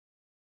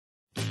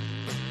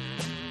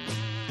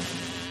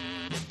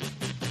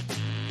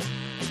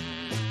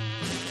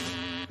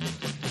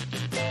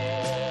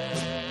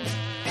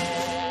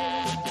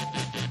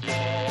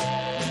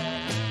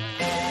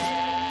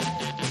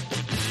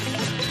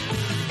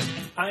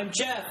I'm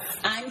Jeff.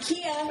 I'm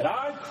Kia. And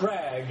I'm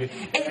Craig.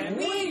 And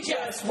we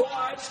just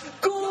watched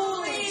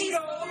Ghoulies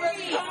Over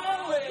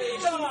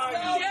College.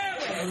 Oh,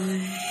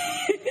 yeah.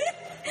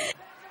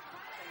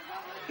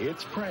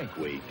 It's prank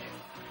week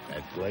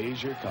at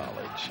Glacier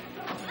College.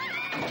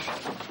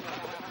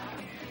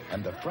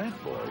 And the frat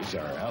boys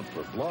are out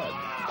for blood.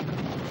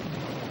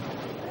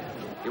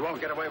 You won't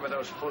get away with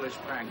those foolish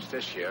pranks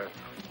this year.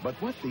 But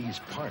what these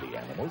party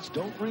animals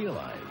don't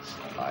realize,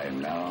 I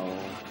now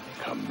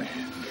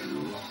command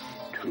you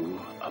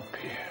to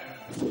appear.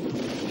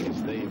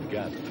 is they've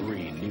got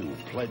 3 new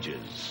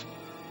pledges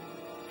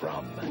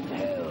from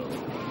hell.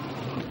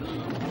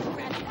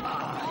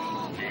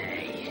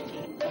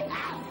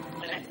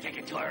 Let's take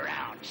a tour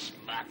around,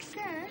 schmucks.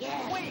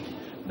 Yes.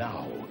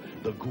 Now,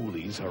 the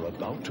ghoulies are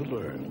about to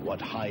learn what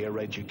higher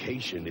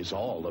education is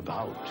all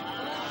about.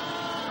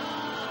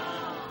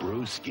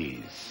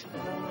 Brewskis.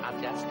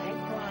 I'll just take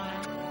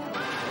one.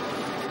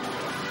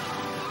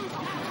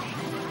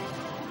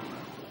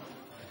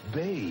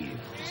 Babes.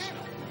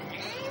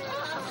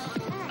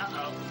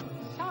 Uh-oh.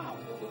 So,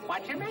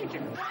 what's your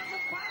major?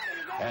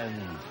 And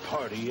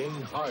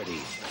partying hardy.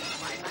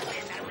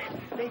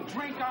 They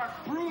drink our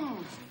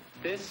brews.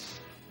 This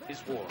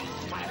is war.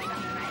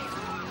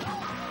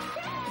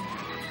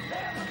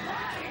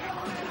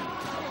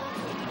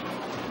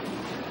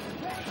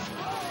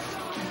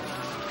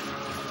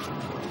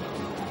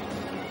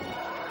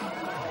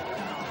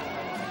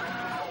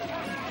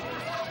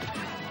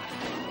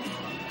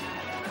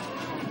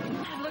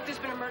 Look, there's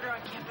been a murder on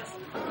campus.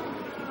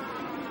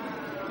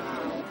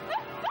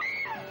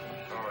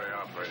 Sorry,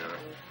 operator.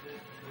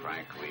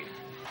 Prank week.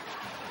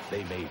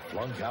 They may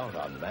flunk out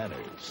on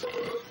manners,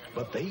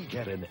 but they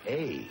get an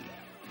A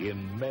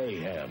in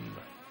mayhem.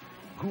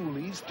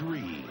 Ghoulies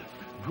 3.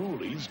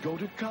 Ghoulies go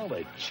to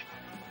college.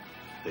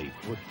 They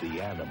put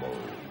the animal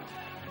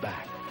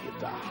back in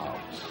the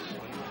house.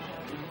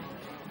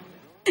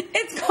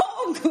 It's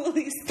called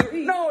Ghoulies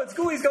 3. No, it's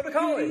Ghoulies Go to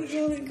College.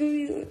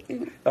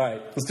 Ghoulies. All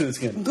right, let's do this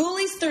again.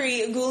 Ghoulies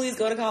 3, Ghoulies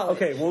Go to College.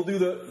 Okay, we'll do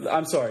the...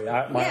 I'm sorry.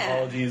 My Yeah.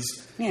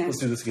 apologies. Yeah. Let's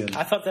do this again.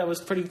 I thought that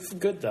was pretty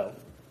good, though.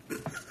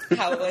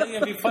 How it I think would.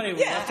 it'd be funny.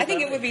 Yeah, I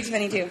think it would be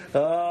funny too.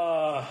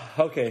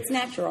 Okay. It's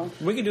natural.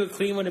 We can do a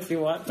clean one if you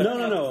want. but-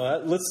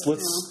 No. Let's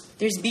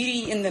There's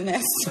beauty in the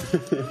mess.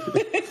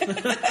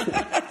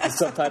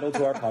 subtitle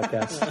to our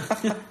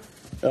podcast.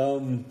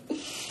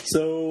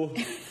 So,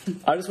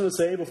 I just want to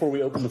say before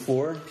we open the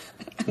floor,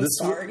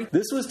 sorry.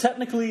 this was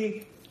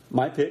technically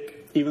my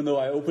pick, even though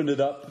I opened it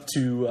up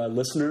to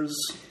listeners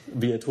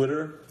via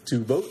Twitter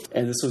to vote,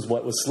 and this was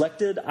what was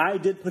selected. I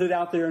did put it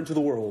out there into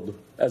the world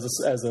as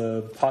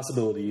a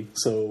possibility.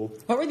 So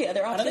What were the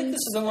other I options? think this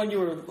is the one you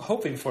were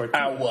hoping for. Too.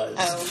 I was.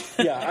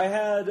 Oh. Yeah, I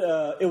had.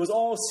 It was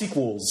all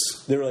sequels.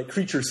 They were like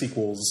creature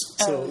sequels.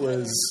 So Oh, it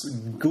was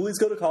Ghoulies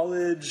Go to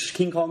College,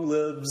 King Kong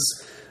Lives,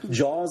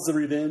 Jaws: The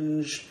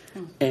Revenge,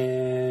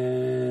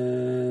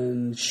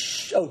 and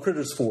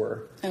Critters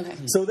 4. Okay.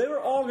 So they were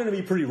all going to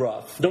be pretty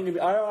rough. Don't get me.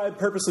 I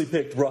purposely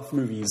picked rough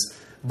movies,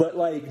 but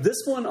like this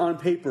one on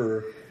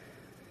paper,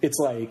 it's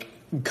like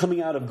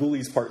coming out of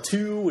Ghoulies Part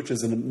 2, which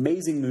is an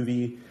amazing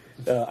movie.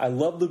 I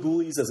love the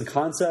Ghoulies as a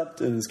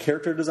concept and as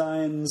character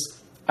designs.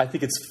 I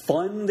think it's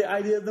fun, the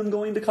idea of them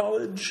going to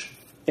college.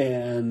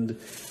 And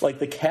like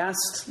the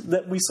cast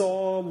that we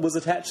saw was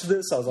attached to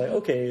this. I was like,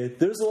 okay,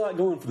 there's a lot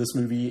going for this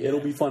movie.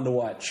 It'll be fun to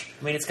watch.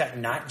 I mean, it's got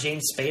not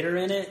James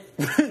Spader in it.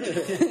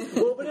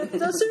 Well, but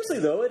seriously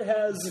though, it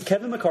has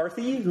Kevin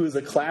McCarthy, who is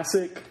a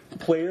classic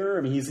player.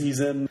 I mean, he's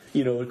in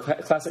a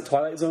classic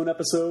Twilight Zone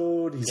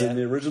episode. He's in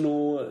the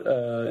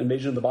original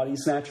Invasion of the Body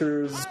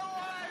Snatchers.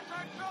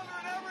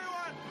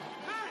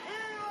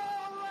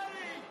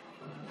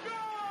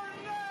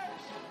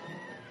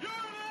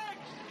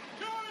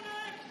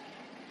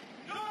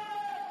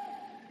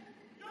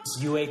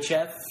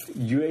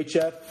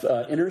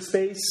 UHF. Inner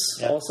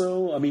Space,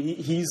 also. I mean,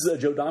 he's a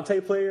Joe Dante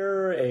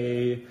player,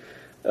 a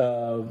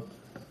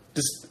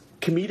just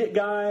comedic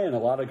guy, and a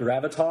lot of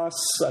gravitas.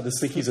 I just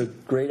think he's a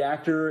great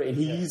actor, and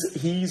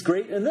he's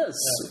great in this,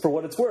 for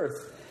what it's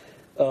worth.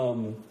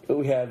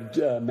 We have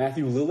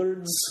Matthew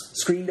Lillard's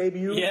screen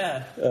debut.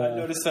 Yeah, I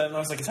noticed that, and I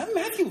was like, "Is that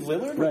Matthew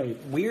Lillard? Right.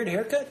 Weird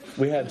haircut."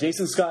 We have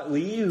Jason Scott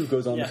Lee, who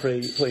goes on to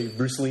play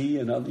Bruce Lee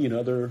and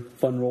other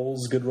fun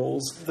roles, good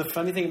roles. The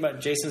funny thing about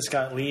Jason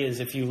Scott Lee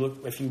is if you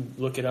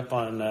look it up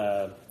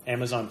on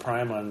Amazon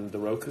Prime on the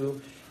Roku,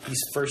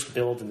 he's first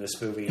billed in this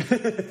movie.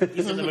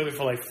 He's in the movie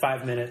for like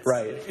 5 minutes.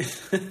 Right.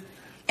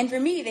 And for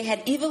me, they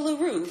had Eva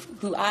LaRue,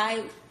 who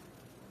I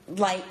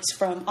liked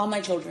from All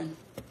My Children.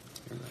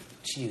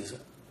 She's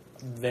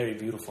very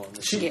beautiful in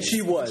this.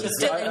 She was.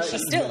 She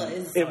still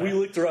is. And we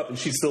looked her up, and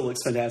she still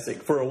looks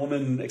fantastic for a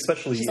woman,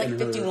 especially. She's like in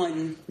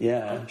 51.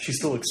 Yeah, she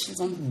still looks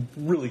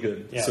really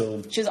good. Yeah.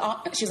 So She's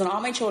on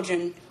All My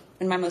Children,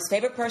 and my most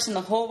favorite person in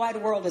the whole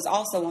wide world is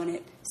also on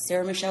it,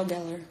 Sarah Michelle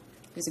Gellar.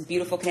 There's a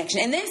beautiful connection.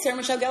 And then Sarah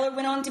Michelle Gellar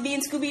went on to be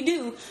in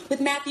Scooby-Doo with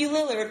Matthew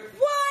Lillard.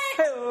 What?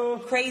 Hello.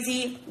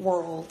 Crazy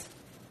world.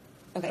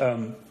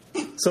 Okay.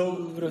 So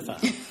Who would have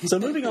thought? So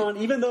moving on,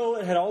 even though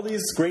it had all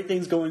these great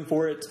things going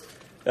for it,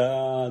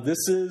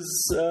 This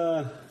is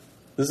a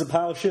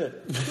pile of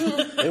shit.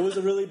 It was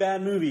a really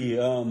bad movie,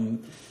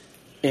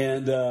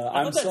 and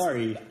I'm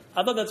sorry.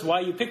 I thought that's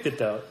why you picked it,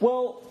 though.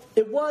 Well,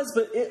 it was,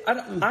 but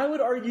I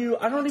would argue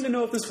I don't even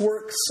know if this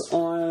works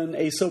on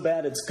a so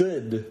bad it's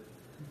good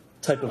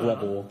type of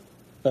level.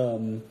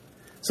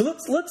 So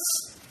let's.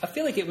 I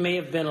feel like it may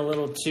have been a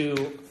little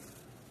too.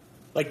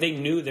 Like they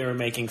knew they were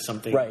making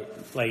something, right?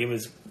 Like it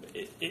was.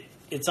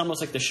 It's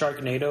almost like the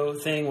Sharknado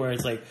thing, where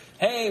it's like,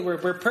 "Hey, we're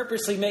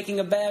purposely making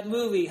a bad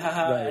movie,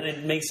 haha," right. And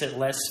it makes it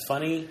less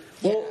funny.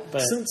 Well, but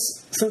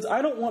since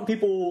I don't want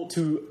people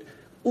to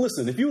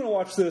listen, if you want to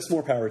watch this,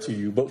 more power to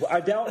you. But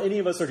I doubt any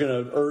of us are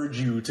going to urge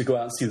you to go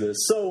out and see this.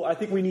 So I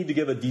think we need to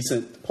give a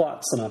decent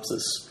plot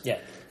synopsis. Yeah.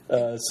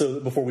 So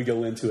before we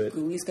go into it,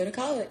 Ghoulies go to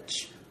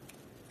college.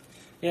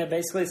 Yeah,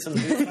 basically some.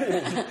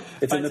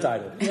 It's in the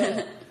title.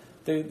 Yeah.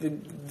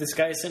 This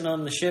guy is sitting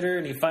on the shitter,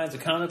 and he finds a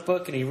comic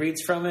book, and he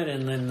reads from it,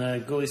 and then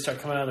the ghoulies start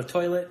coming out of the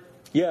toilet.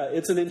 Yeah,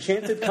 it's an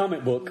enchanted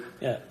comic book.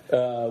 Yeah.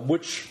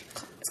 Which...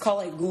 It's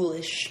called like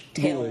Ghoulish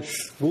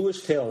Tales.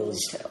 Ghoulish Tales.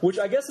 Which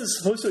I guess is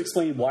supposed to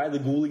explain why the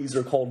ghoulies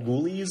are called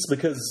ghoulies,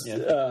 because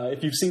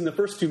if you've seen the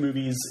first two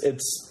movies,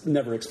 it's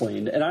never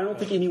explained. And I don't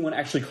think anyone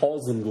actually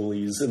calls them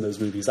ghoulies in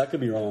those movies. I could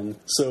be wrong.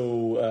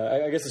 So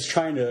I guess it's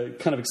trying to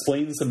kind of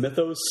explain some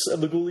mythos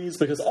of the ghoulies,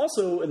 because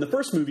also in the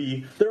first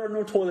movie, there are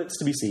no toilets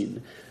to be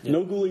seen. Yeah.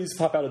 No ghoulies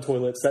pop out of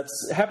toilets. That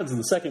happens in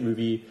the second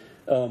movie.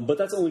 But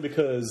that's only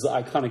because the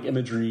iconic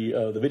imagery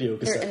of the video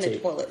cassette tape. They're in the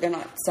toilet. They're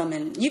not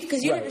summoned.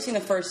 Because you've never seen the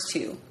first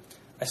two.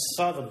 I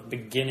saw the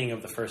beginning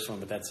of the first one,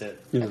 but that's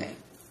it. Yeah. Okay.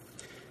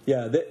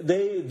 Yeah,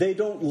 they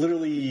don't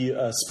literally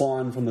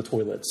spawn from the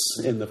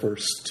toilets in the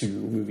first two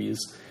movies.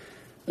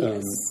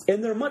 Yes.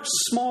 And they're much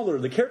smaller.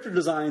 The character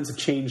designs have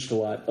changed a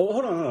lot. Oh,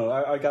 hold on.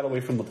 I got away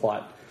from the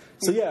plot.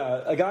 So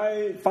yeah, a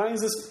guy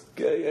finds this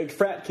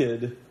frat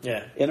kid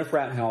in a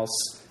frat house,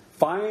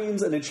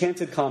 finds an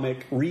enchanted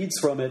comic, reads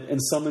from it,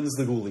 and summons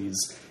the ghoulies.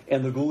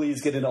 And the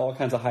ghoulies get into all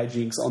kinds of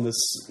hijinks on this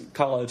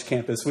college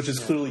campus, which is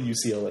clearly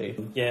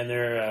UCLA. Yeah, and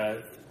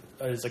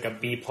there's like a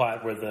B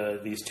plot where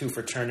these two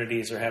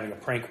fraternities are having a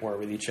prank war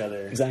with each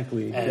other.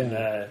 Exactly.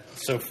 And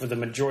so for the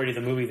majority of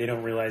the movie, they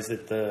don't realize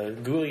that the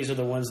ghoulies are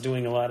the ones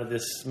doing a lot of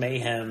this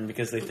mayhem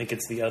because they think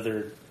it's the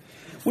other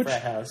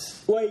frat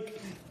house.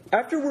 Like...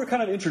 After we're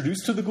kind of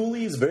introduced to the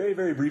ghoulies, very,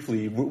 very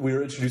briefly,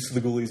 we're introduced to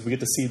the ghoulies, we get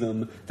to see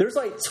them. There's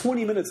like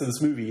 20 minutes of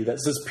this movie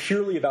that's just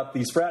purely about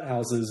these frat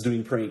houses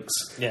doing pranks.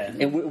 Yeah.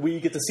 And we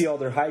get to see all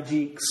their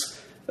hijinks,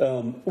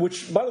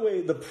 which, by the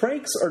way, the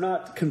pranks are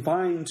not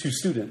confined to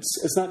students.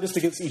 It's not just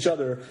against each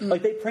other.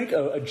 Like, they prank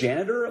a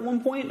janitor at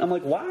one point. I'm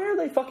like, why are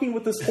they fucking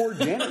with this poor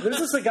janitor? There's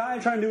just a guy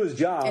trying to do his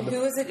job. And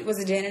who was it? Was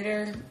the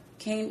janitor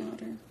Kane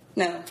Hodder?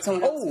 No,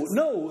 someone else. Oh,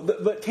 no,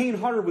 but Kane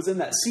Hodder was in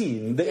that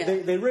scene.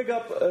 They rig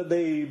up,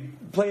 they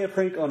play a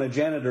prank on a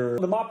janitor.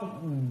 The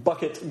mop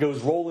bucket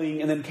goes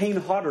rolling, and then Kane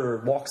Hodder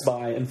walks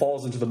by and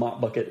falls into the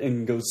mop bucket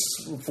and goes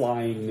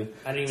flying.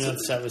 I didn't even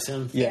know that was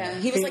him. Yeah,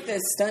 he was like the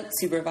stunt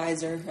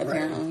supervisor,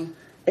 apparently. Right.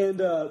 And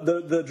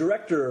the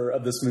director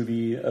of this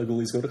movie,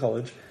 Ghoulies Go to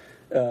College,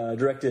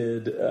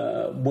 directed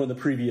one of the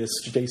previous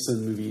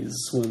Jason movies,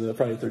 one of the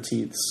Friday the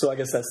 13th. So I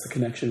guess that's the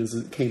connection, is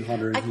that Kane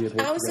Hodder and he had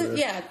worked together.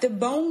 Yeah, the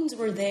bones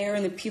were there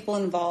and the people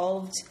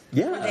involved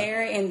were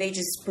there, and they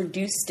just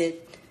produced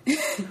it.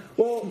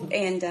 Well,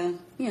 and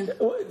yeah.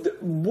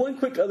 One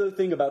quick other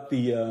thing about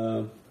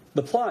the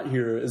plot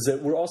here is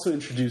that we're also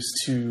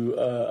introduced to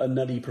a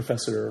nutty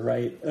professor,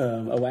 right?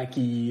 A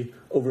wacky,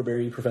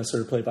 overbearing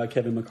professor played by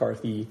Kevin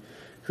McCarthy,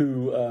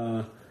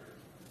 who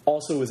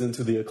also is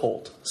into the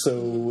occult.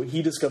 So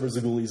he discovers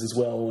the ghoulies as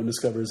well and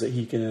discovers that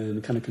he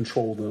can kind of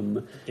control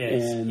them. Yeah,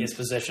 he has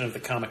possession of the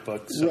comic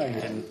book, so he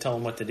can tell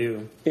them what to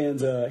do.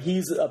 And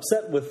he's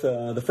upset with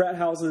the frat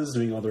houses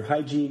doing all their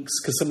hijinks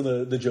because some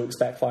of the jokes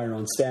backfire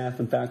on staff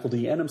and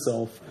faculty and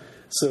himself.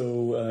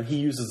 So he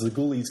uses the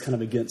ghoulies kind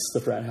of against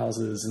the frat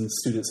houses and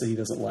students that he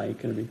doesn't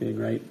like and everything,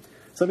 right?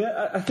 So, I mean,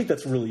 I think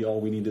that's really all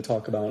we need to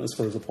talk about as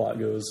far as the plot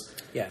goes.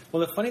 Yeah.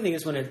 Well, the funny thing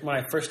is when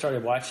I first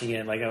started watching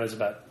it, like I was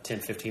about 10,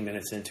 15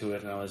 minutes into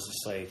it, and I was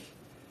just like,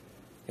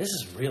 this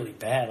is really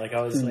bad. Like,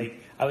 I was like,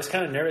 I was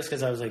kind of nervous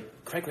because I was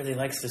like, Craig really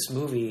likes this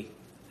movie,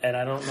 and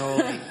I don't know,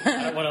 like,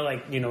 I don't want to,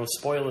 like,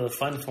 spoil the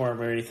fun for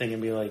him or anything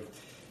and be like,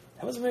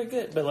 that wasn't very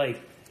good. But,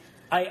 like,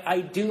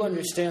 I do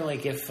understand,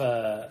 like, if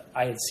I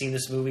had seen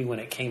this movie when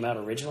it came out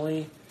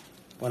originally,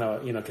 when I,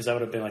 because I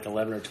would have been like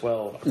 11 or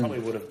 12, I probably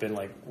would have been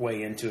like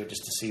way into it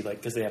just to see, like,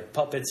 because they have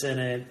puppets in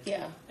it,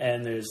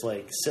 and there's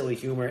like silly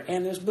humor,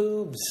 and there's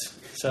boobs.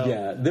 So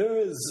yeah, there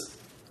is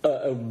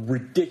a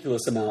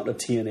ridiculous amount of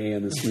TNA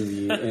in this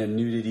movie and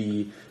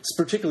nudity,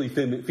 particularly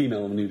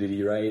female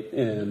nudity, right,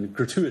 and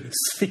gratuitous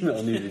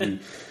female nudity,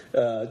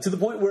 to the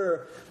point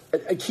where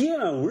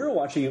Kiana, we were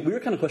watching it, we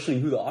were kind of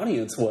questioning who the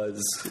audience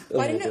was.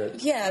 I didn't know,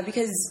 yeah,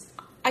 because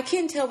I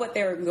can't tell what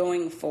they were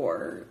going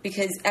for,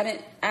 because I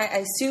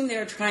assume they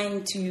were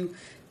trying to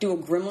do a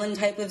Gremlin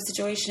type of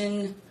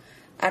situation.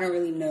 I don't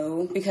really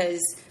know, because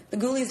the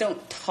ghoulies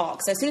don't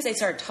talk. So as soon as they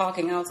started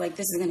talking, I was like,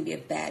 this is going to be a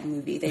bad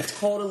movie. They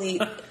totally...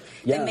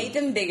 Yeah. They made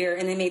them bigger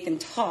and they made them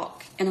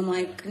talk, and I'm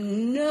like,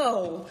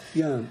 no.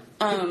 Yeah.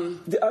 I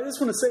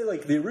just want to say,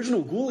 like, the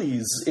original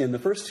Ghoulies in the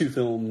first two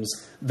films,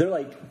 they're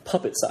like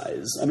puppet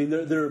size. I mean,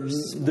 they're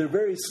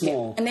very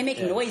small, yeah. And they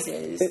make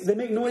noises. They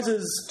make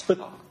noises, but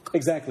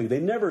exactly, they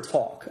never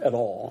talk at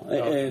all. Oh.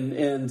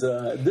 And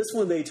this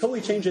one, they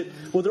totally change it.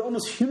 Well, they're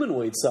almost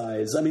humanoid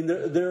size. I mean,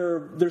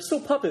 they're still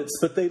puppets,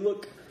 but they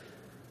look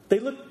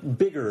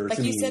bigger. Like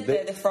to you me.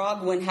 said, the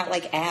frog one had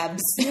like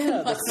abs.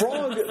 Yeah, the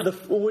frog,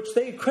 which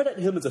they credit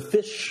him as a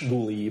fish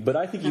ghoulie, but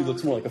I think he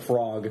looks more like a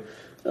frog.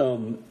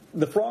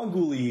 The frog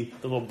ghoulie,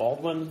 the little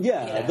bald one.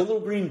 Yeah, the little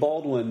green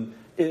bald one.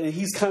 And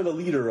he's kind of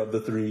the leader of the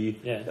three.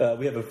 Yeah.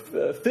 We have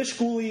a fish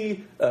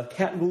ghoulie, a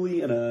cat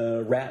ghoulie, and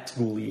a rat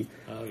ghoulie.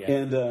 Oh yeah.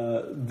 And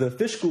the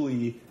fish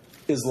ghoulie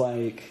is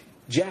like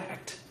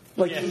jacked.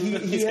 Like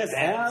he has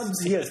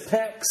abs, he has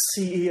pecs,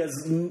 he has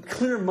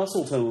clear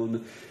muscle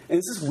tone, and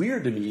it's just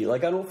weird to me.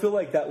 Like I don't feel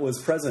like that was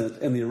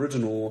present in the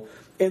original.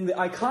 And the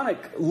iconic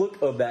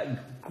look of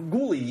that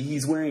ghoulie,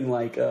 he's wearing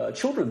like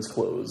children's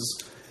clothes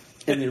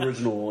in the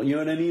original. You know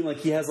what I mean? Like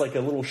he has like a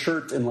little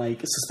shirt and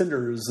like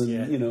suspenders,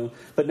 and you know.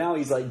 But now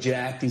he's like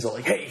jacked. He's all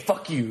like, "Hey,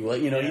 fuck you!"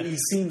 Like, you know, he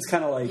seems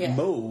kind of like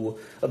Moe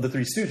of the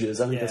Three Stooges.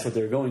 I think that's what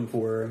they're going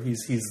for.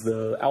 He's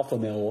the alpha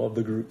male of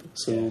the group.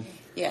 So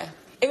yeah.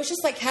 It was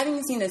just like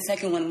having seen the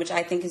second one, which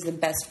I think is the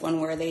best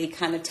one, where they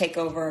kind of take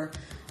over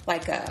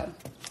like a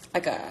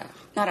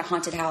not a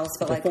haunted house,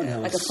 but like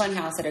a fun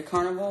house at a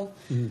carnival.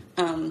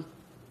 Mm-hmm.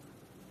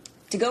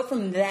 To go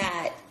from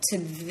that to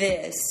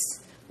this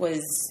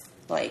was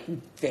like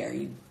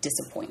very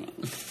disappointing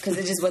because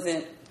it just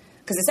wasn't.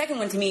 Because the second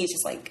one to me is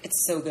just like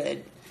it's so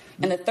good,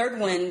 and the third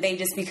one they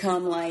just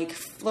become like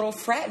little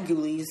frat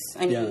ghoulies.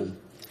 I mean.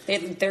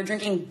 They're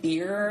drinking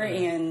beer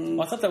and...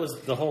 Well, I thought that was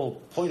the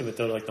whole point of it,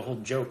 though. Like, the whole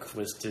joke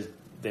was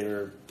they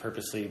were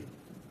purposely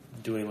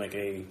doing, like,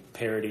 a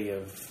parody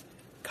of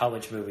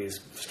college movies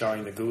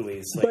starring the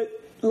Ghoulies.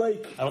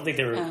 Like, I don't think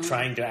they were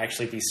trying to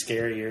actually be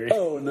scary.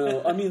 Oh,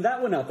 no. I mean,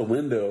 that went out the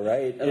window,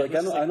 right? Yeah, like,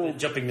 I don't...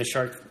 Jumping the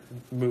Shark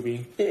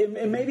movie.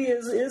 It maybe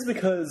is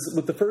because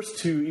with the first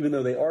two, even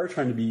though they are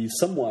trying to be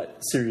somewhat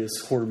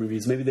serious horror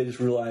movies, maybe they just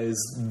realized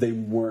they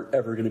weren't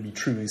ever going to be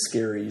truly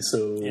scary,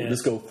 so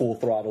just go full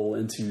throttle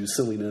into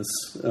silliness.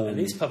 And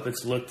these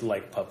puppets looked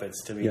like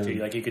puppets to me, too.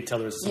 Like, you could tell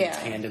there was some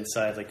hand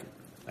inside, like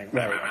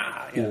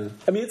yeah.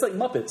 I mean, it's like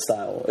Muppet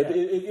style. Yeah.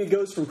 It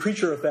goes from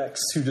creature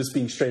effects to just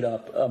being straight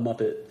up a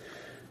Muppet.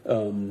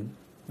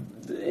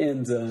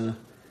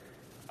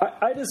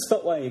 I just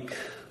felt like,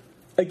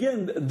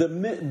 again,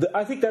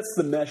 I think that's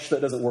the mesh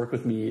that doesn't work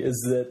with me, is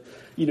that,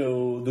 you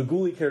know, the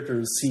Ghoulie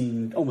characters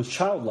seem almost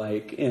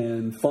childlike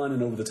and fun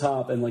and over the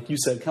top, and like you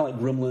said, kind of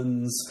like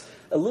Gremlins,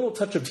 a little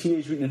touch of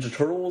Teenage Mutant Ninja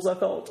Turtles, I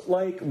felt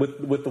like,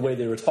 with the way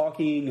they were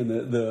talking and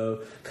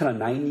the kind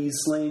of 90s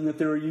slang that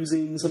they were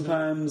using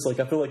sometimes. Like,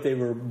 I feel like they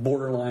were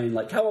borderline,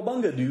 like,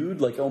 cowabunga, dude,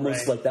 like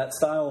almost like that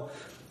style.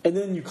 And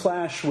then you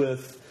clash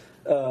with...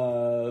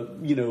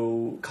 you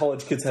know,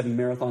 college kids having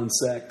marathon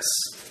sex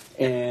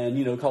and,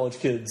 you know, college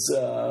kids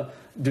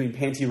doing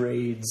panty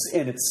raids,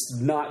 and it's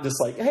not just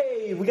like,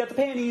 hey, we got the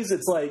panties,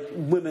 it's like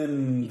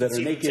women that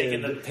are naked.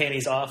 Taking the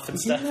panties off and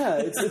stuff. Yeah,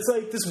 it's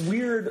like this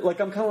weird, like,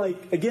 I'm kind of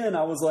like, again,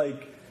 I was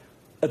like,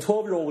 a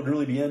 12-year-old would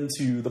really be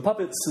into the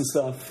puppets and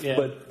stuff,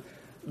 but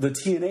the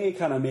TNA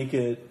kind of make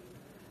it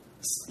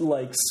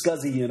like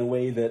scuzzy in a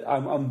way that I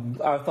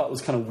thought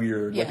was kind of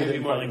weird. Yeah. Like, maybe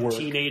more like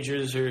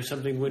teenagers or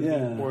something would be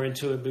more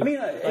into it. But I mean,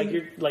 like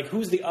you're like,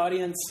 who's the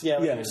audience? Yeah,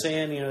 like you're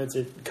saying, you know, is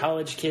it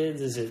college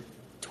kids? Is it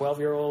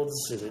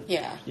 12-year-olds? Is it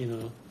you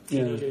know,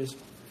 teenagers?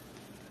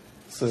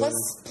 So.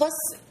 Plus,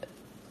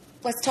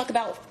 let's talk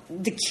about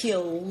the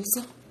kills.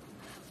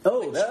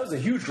 Oh, that was a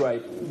huge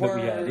right that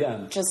we had.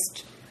 Yeah,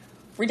 just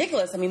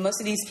ridiculous. I mean, most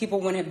of these people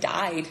wouldn't have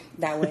died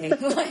that way.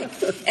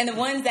 And the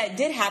ones that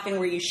did happen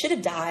where you should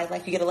have died,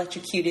 like you get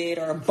electrocuted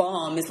or a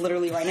bomb is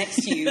literally right next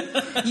to you,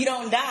 you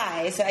don't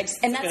die. So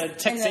that's a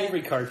Tex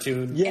Avery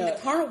cartoon. Yeah. And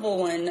the carnival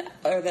one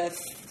or the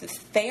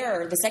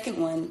fair, the second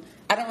one,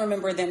 I don't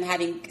remember them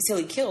having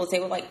silly kills. They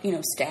would, like, you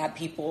know, stab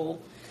people.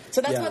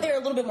 So that's why they're a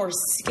little bit more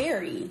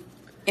scary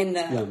in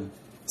the.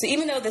 So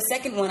even though the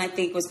second one I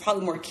think was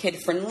probably more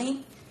kid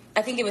friendly,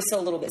 I think it was still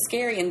a little bit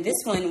scary, and this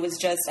one was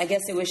just, I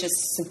guess it was just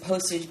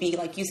supposed to be,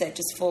 like you said,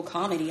 just full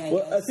comedy, I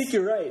guess. I think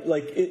you're right.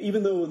 Like,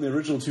 even though in the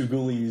original two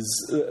Ghoulies,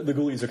 the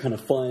Ghoulies are kind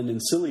of fun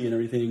and silly and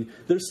everything,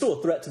 there's still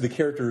a threat to the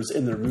characters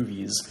in their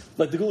movies.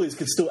 Like, the Ghoulies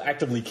could still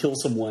actively kill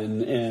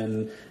someone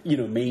and, you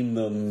know, maim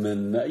them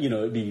and, you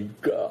know, it'd be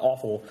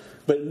awful.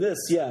 But in this,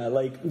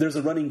 like, there's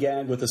a running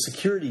gag with a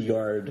security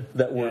guard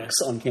that works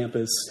on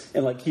campus,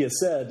 and like he has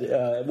said,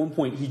 at one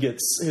point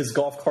his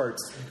golf cart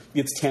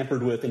gets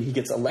tampered with and he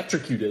gets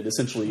electrocuted,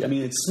 essentially. I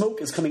mean,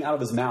 smoke is coming out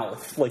of his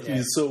mouth, like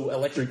he's so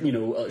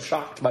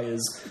shocked by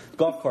his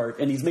golf cart,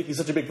 and he's making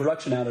such a big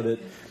production out of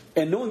it.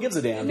 And no one gives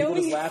a damn. People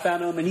just laugh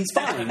at him, and he's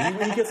fine.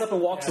 He gets up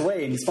and walks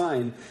away, and he's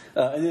fine.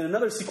 And then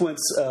another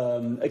sequence,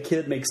 a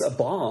kid makes a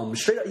bomb.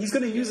 Straight up, he's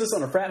going to use this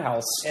on a frat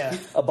house,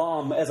 a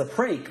bomb as a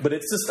prank, but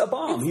it's just a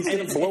bomb. He's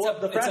going to blow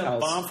up the frat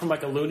house. It's a bomb from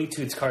like a Looney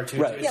Tunes cartoon.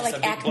 Right. It's Yeah, just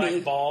like a big Acme.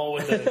 black ball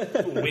with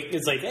a wick.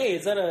 It's like, hey,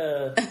 is that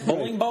a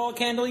bowling ball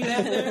candle you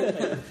have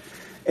there?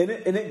 And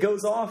it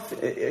goes off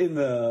in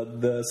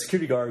the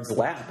security guard's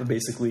lap,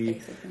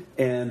 basically.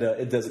 And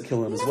it doesn't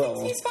kill him as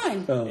well. He's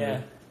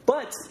fine.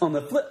 But on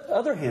the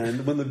other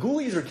hand, when the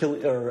ghoulies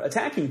are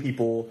attacking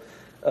people,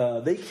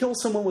 they kill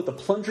someone with a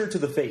plunger to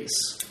the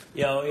face.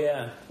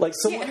 Like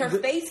someone, her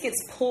face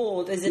gets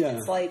pulled as if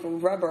it's like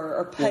rubber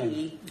or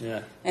putty,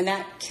 and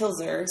that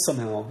kills her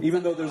somehow,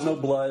 even though there's no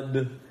blood.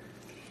 And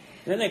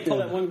then they pull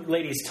that one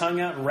lady's tongue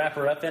out and wrap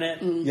her up in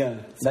it. Yeah,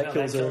 that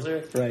kills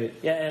her. Right.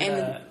 Yeah,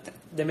 and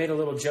they made a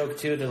little joke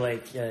too. They're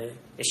like,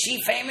 "Is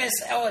she famous?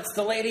 Oh, it's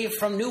the lady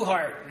from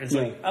Newhart." It's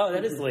like, "Oh,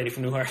 that is the lady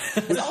from Newhart."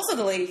 It's also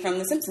the lady from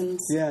The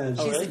Simpsons. Yeah, she's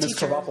the Miss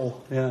teacher.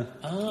 Krabappel. Yeah.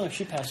 Oh,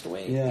 she passed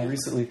away. Yeah,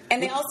 recently.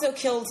 And they also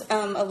killed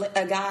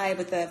a guy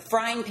with a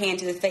frying pan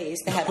to the face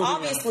that had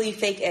obviously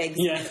fake eggs.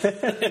 Yeah,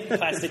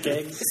 plastic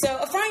eggs. So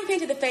a frying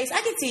pan to the face,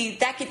 I could see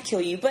that could kill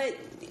you, but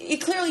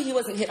clearly he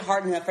wasn't hit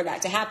hard enough for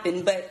that to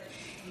happen. But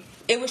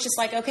it was just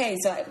like, okay,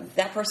 so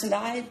that person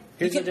died.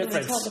 Here's you the can't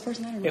really difference. tell the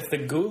person died. If the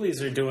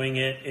ghoulies are doing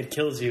it, it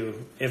kills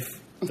you.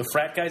 If the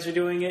frat guys are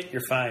doing it,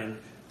 you're fine.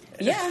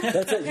 Yeah,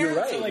 that's it. You're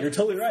right. So, like, you're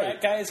totally right.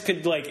 Frat guys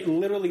could like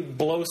literally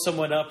blow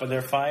someone up and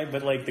they're fine,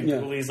 but like the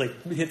ghoulies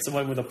like hit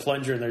someone with a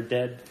plunger and they're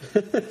dead.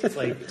 It's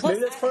like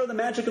maybe that's part of the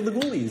magic of the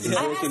ghoulies.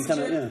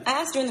 I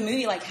asked during the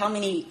movie like how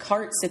many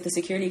carts did the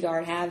security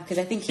guard have because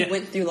I think he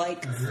went through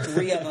like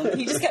 3 of them.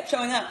 He just kept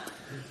showing up.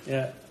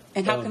 Yeah.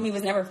 And how come he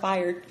was never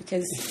fired?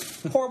 Because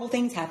horrible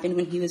things happened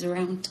when he was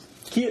around.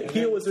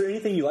 Kia, was there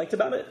anything you liked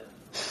about it?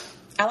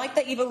 I like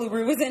that Eva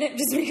LaRue was in it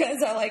just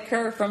because I like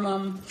her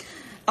from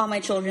All My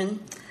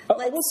Children.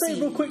 I will say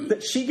real quick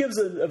that she gives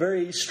a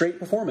very straight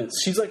performance.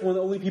 She's like one of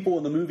the only people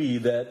in the movie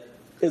that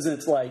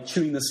isn't like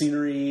chewing the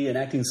scenery and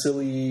acting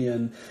silly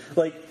and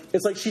like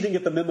it's like she didn't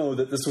get the memo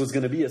that this was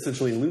going to be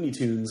essentially a Looney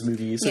Tunes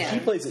movie. So she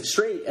plays it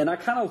straight, and I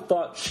kind of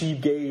thought she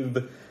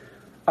gave.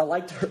 I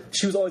liked her.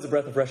 She was always a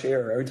breath of fresh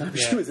air every time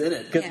she was in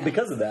it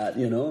because of that,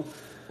 you know.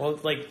 Well,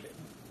 like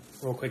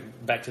real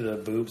quick, back to the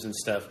boobs and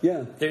stuff.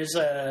 Yeah, there's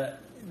a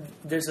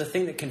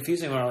thing that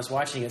confused me when I was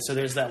watching it. So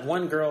there's that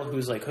one girl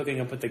who's like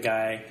hooking up with the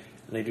guy,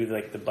 and they do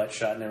like the butt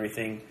shot and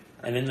everything,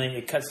 and then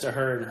it cuts to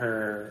her in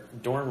her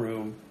dorm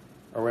room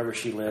or wherever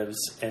she lives,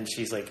 and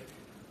she's like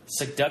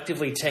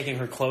seductively taking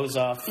her clothes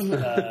off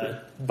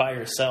by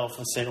herself,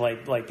 and saying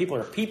like people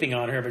are peeping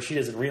on her, but she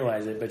doesn't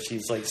realize it. But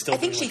she's like still. I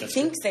think she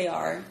thinks they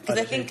are because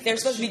I think they're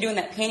supposed to be doing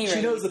that panty raid.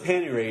 She knows the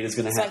panty raid is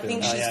going to happen. So I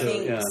think she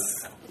thinks.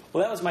 Yeah.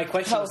 Well, that was my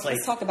question.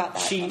 Let's talk about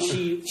that.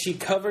 She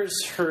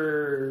covers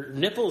her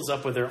nipples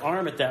up with her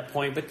arm at that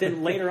point, but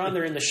then later on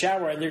they're in the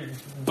shower and their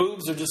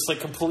boobs are just like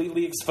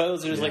completely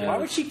exposed. It's like, why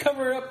would she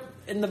cover up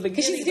in the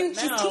beginning?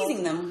 She's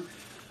teasing them.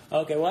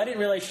 Okay, well, I didn't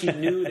realize she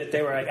knew that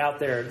they were like out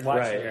there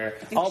watching her.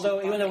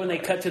 Although, even though when they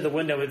cut to the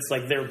window, it's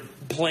like they're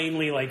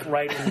plainly like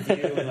right in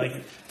view, and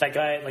like that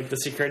guy, like the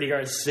security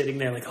guard's sitting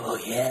there, like, oh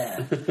yeah.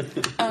 And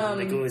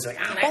the ghoulies like,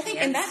 oh, I think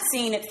in that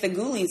scene, it's the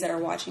ghoulies that are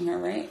watching her,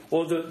 right?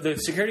 Well, the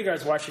security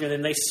guard's watching her, and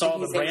then they saw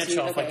the branch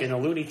off like in a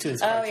Looney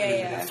Tunes cartoon,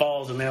 and it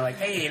falls, and they're like,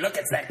 hey, look,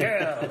 it's that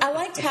girl. I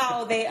liked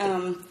how they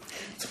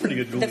it's pretty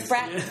good.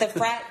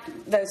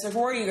 The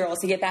sorority girls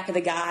to get back at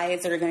the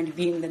guys that are going to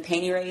be in the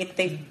panty raid.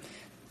 They,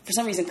 for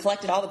some reason,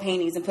 collected all the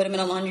panties and put them in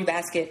a laundry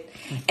basket.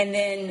 And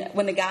then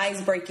when the guys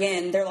break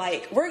in, they're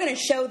like, "We're going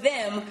to show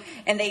them,"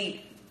 and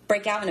they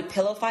break out in a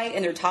pillow fight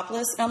and they're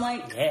topless. And I'm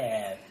like,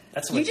 "Yeah,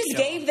 that's what you just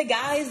gave the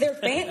guys their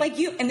like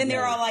you." And then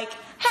they're all like,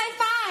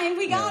 "High five,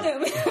 we got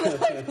him!"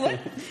 Like, what?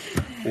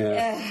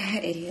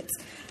 Idiots.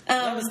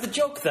 That was the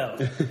joke, though.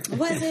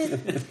 Was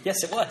it?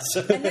 Yes, it was.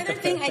 Another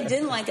thing I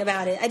didn't like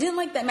about it, I didn't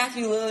like that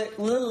Matthew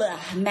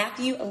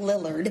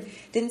Lillard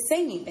didn't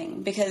say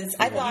anything because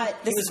I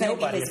thought this was going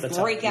to be his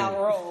breakout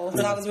role,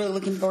 so I was really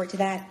looking forward to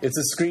that. It's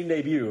a screen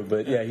debut,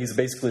 but he's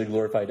basically a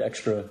glorified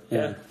extra.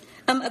 Yeah.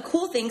 A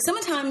cool thing.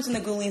 Sometimes when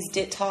the ghoulies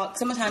did talk,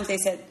 sometimes they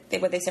said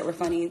what they said were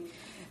funny.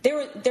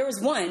 There was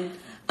one.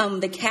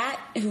 The cat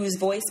who was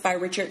voiced by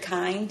Richard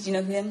Kind. Do you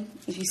know him?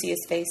 If you see his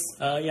face.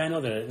 Yeah, I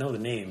know the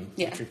name.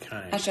 Yeah. Richard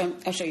Kind. I'll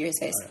show you his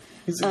face. Right.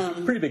 He's a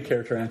pretty big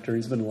character actor.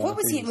 He's been in a lot What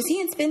was he? Was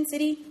he in Spin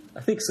City? I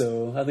think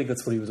so. I think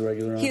that's what he was a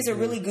regular on. He was a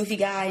really goofy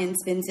guy in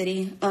Spin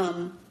City.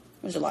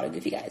 There's a lot of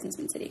goofy guys in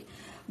Spin City.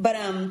 But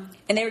and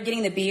they were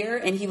getting the beer,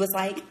 and he was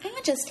like,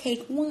 "I'll just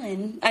take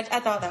one." I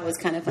thought that was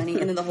kind of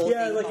funny. And then the whole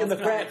thing like in the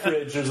frat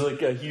fridge, there's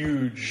like a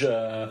huge.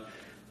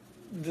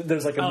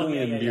 There's like a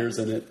million beers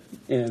in it,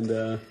 and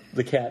the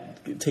cat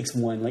takes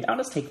one. Like, I'll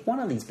just take one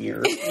of these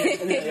beers,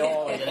 and then they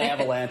all like an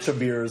avalanche of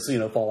beers,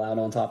 fall out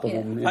on top of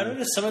them. I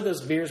noticed some of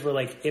those beers were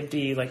like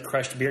empty, like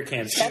crushed beer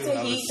cans. That's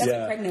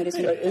what Craig noticed.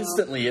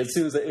 Instantly, as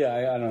soon as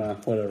I don't know,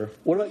 whatever.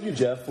 What about you,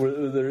 Jeff? Were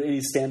there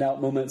any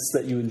standout moments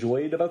that you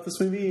enjoyed about this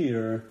movie,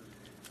 or?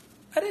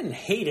 I didn't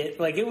hate it.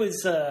 Like it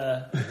was,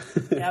 I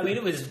mean,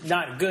 it was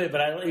not good,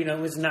 but it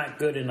was not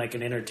good in like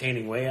an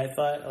entertaining way. I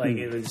thought like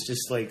it was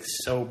just like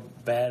so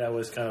bad. I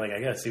was kind of like, I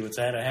gotta see what's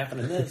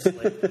happening in this.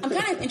 Like, I'm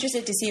kind of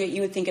interested to see what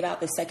you would think about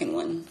the second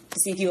one, to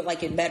see if you would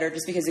like it better,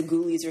 just because the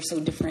Ghoulies are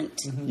so different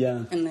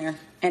Yeah. in there,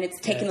 and it's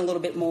taken a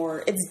little bit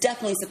more. It's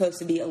definitely supposed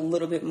to be a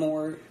little bit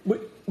more.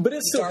 But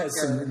it still has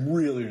darker. some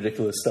really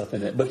ridiculous stuff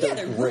in it. But Well, yeah,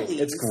 they're they're great. Ghoulies.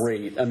 It's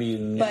great. I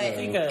mean, But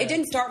think, it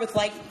didn't start with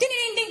like ding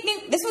ding ding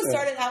ding. This one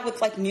started out with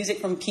like music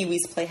from Pee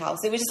Wee's Playhouse.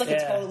 It was just like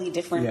a totally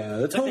different. yeah,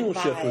 the tonal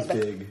shift was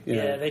vibe. big.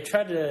 yeah, they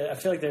tried to. I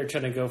feel like they were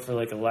trying to go for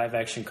like a live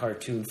action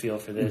cartoon feel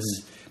for this,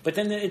 but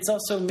then it's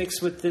also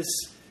mixed with this.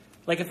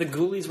 Like if the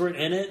Ghoulies weren't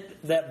in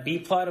it, that B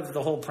plot of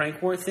the whole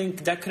prank war thing,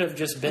 that could have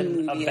just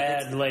been a movie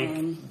bad of its like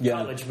own.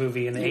 college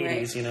movie in the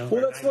Right. 80s, you know.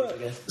 Well, or that's 90s, what. I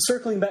guess.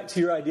 Circling back to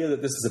your idea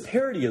that this is a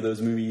parody of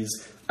those movies,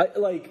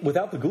 like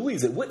without the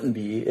Ghoulies, it wouldn't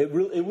be. It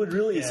would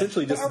really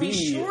essentially But just are we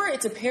be. sure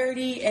it's a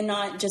parody and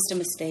not just a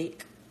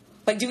mistake?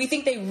 Like, do we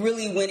think they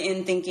really went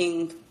in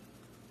thinking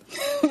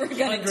we're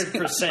gonna do?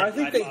 100%. I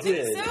think they think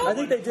did. so? I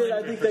think they did.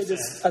 I think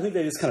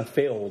they just kind of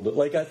failed.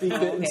 Like I think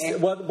that okay.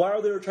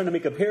 while they were trying to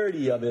make a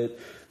parody of it,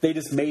 they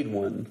just made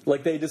one.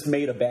 Like they just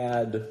made a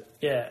bad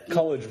Yeah.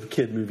 college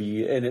kid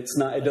movie, and it's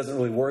not. It doesn't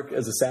really work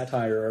as a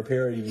satire or a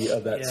parody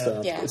of that Yeah.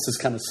 stuff. Yeah. It's just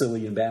kind of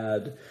silly and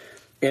bad.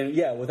 And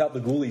yeah, without the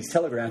Ghoulies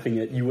telegraphing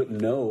it, you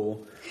wouldn't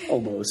know.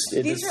 Almost,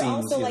 it These just are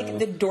seems, also you like know.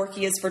 the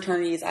dorkiest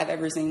fraternities I've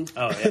ever seen.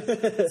 Oh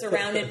yeah.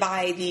 Surrounded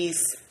by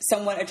these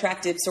somewhat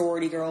attractive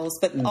sorority girls,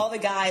 but all the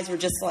guys were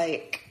just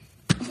like,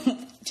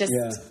 just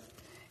Yeah.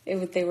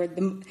 they were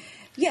the.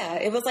 Yeah,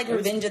 it was like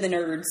Revenge of the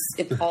Nerds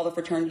if all the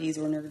fraternities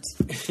were nerds.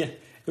 Yeah,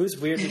 it was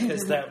weird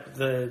because that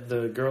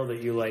the girl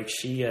that you like,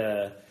 she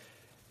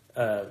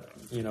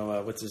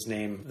what's his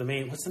name?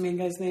 What's the main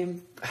guy's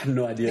name? I have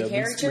no idea. The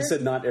character? We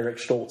said not Eric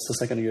Stoltz a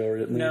second ago. Or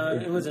No,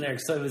 it wasn't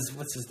Eric. So it was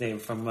what's his name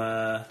from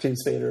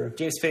James Spader.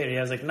 James Spader. Yeah,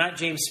 I was like not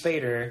James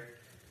Spader,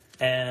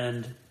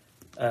 and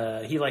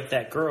he liked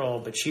that girl,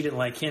 but she didn't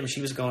like him.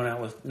 She was going out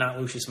with not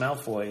Lucius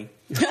Malfoy.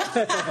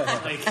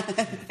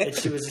 And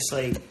she was just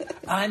like,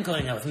 I'm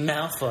going out with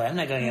Malfoy. I'm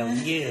not going out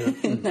with you.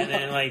 And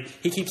then like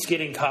he keeps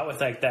getting caught with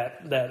like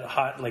that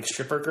hot like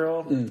stripper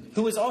girl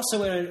who was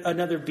also in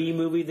another B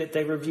movie that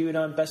they reviewed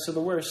on Best of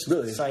the Worst.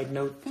 Really? Side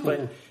note,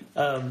 but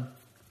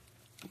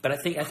I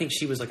think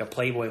she was like a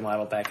Playboy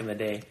model back in the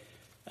day.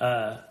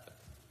 But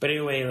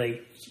anyway,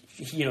 like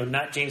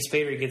not James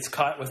Spader gets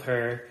caught with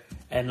her,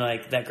 and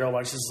like that girl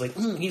watches is like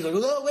he's like,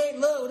 oh wait,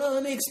 no,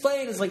 let me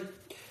explain. It's like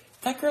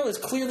that girl is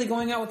clearly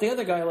going out with the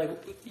other guy. Like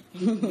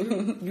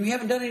you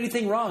haven't done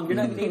anything wrong. You're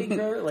not dating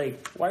her.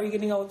 Like why are you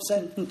getting all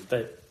upset?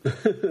 But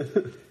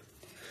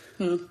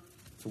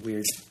it's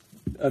weird.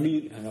 I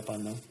mean, Hung up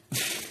on them.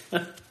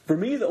 for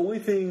me, the only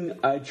thing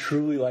I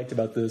truly liked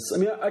about this, I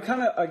mean,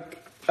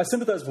 I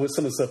sympathize with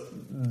some of the stuff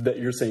that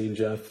you're saying,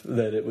 Jeff.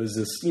 That it was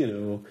just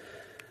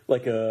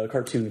like a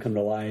cartoon come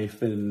to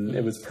life, and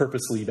it was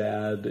purposely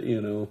bad,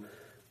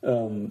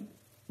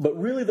 But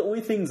really, the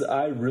only things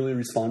I really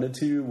responded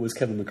to was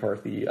Kevin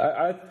McCarthy.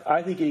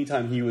 I think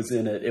anytime he was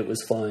in it, it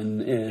was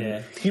fun,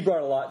 and he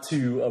brought a lot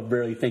to a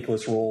very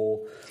thankless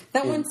role.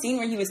 That one scene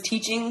where he was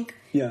teaching,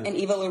 and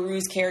Eva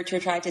LaRue's character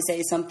tried to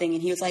say something,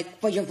 and he was like,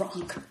 "Well, you're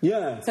wrong."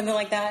 Yeah, something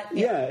like that.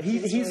 Yeah, he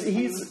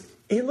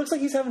looks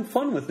like he's having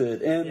fun with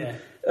it, and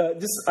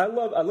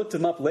I looked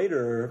him up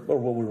later, or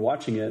when we were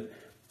watching it.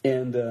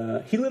 And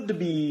he lived to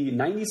be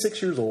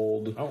 96 years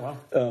old. Oh,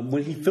 wow.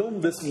 When he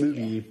filmed this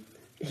movie,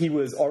 he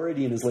was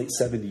already in his late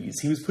 70s.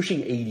 He was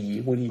pushing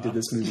 80 when he did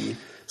this movie.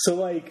 So,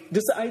 like,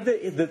 just the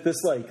idea that this,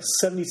 like,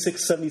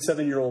 76,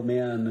 77-year-old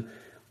man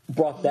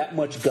brought that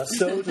much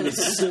gusto to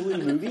this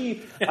silly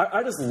movie,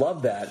 I just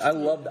love that.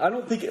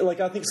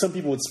 I think some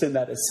people would spin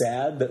that as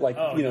sad, that, like,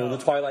 the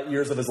twilight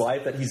years of his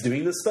life that he's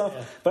doing this stuff.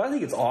 Yeah. But I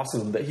think it's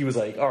awesome that he was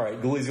like, all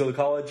right, Ghoulies go to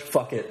college,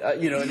 fuck it.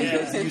 And he goes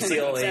to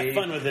UCLA. Let's have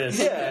fun with this.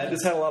 Yeah,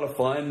 just had a lot of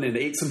fun and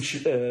ate some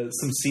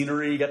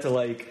scenery, got to,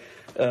 like,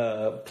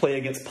 play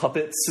against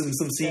puppets in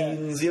some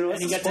scenes, and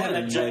he got to have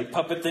that giant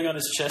puppet thing on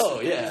his chest. Oh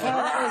yeah,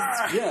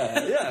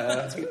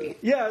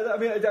 yeah. I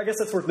mean, I guess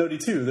that's worth noting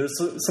too. There's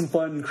some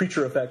fun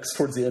creature effects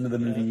towards the end of the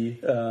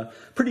movie.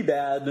 Pretty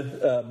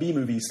bad B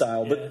movie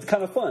style, but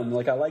kind of fun.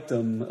 Like I liked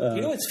them.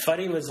 What's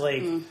funny was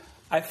like.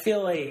 I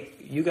feel like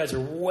you guys are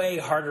way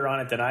harder on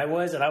it than I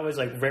was, and I was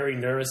like very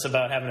nervous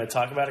about having to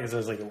talk about it because I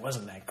was like, it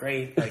wasn't that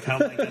great. Like, how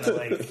am I going to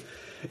like?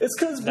 It's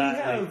because we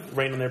have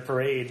rain on their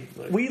parade.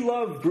 Like, we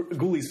love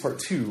Ghoulies Part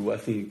 2, I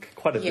think,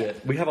 quite a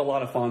bit. We have a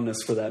lot of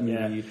fondness for that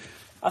movie.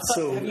 Yeah.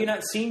 Have you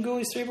not seen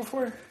Ghoulies 3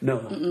 before?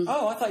 No.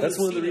 Oh, I thought that's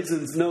one of the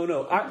reasons.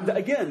 No.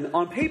 Again,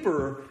 on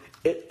paper,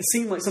 it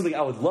seemed like something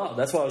I would love.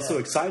 That's why I was so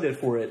excited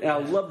for it, and I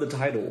love the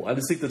title. I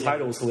just think the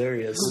title is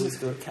hilarious. Ghoulies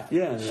go to college.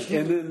 Yeah,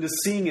 and then just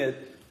seeing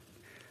it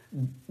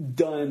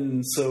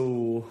done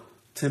so,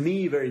 to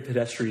me, very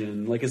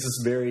pedestrian. Like it's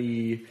just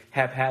very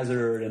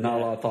haphazard and not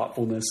a lot of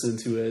thoughtfulness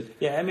into it.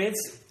 Yeah, I mean,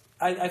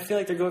 I feel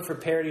like they're going for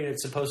parody and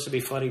it's supposed to be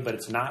funny, but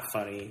it's not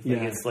funny.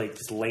 Like, it's like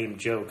just lame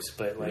jokes,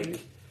 but like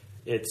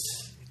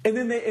it's And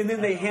then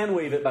they hand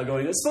wave it by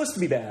going, it's supposed to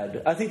be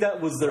bad. I think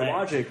that was their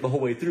logic the whole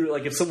way through.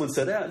 Like if someone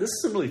said, this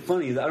isn't really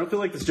funny, I don't feel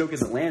like this joke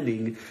isn't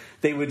landing,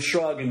 they would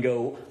shrug and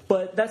go,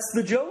 but that's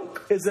the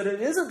joke, is that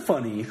it isn't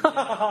funny.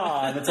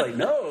 And it's like,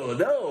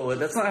 no,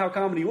 that's not how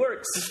comedy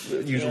works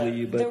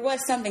usually. But there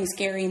was something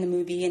scary in the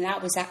movie, and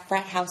that was that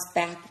frat house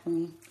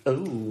bathroom.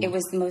 Oh, it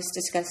was the most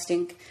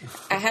disgusting.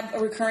 I have a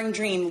recurring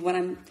dream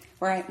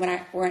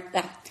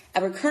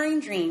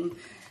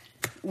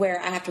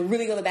where I have to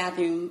really go to the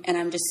bathroom, and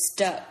I'm just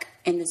stuck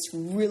in this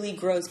really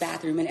gross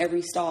bathroom, and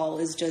every stall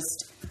is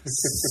just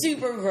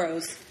super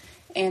gross.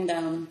 And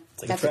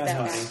that's what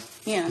that guy.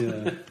 Yeah.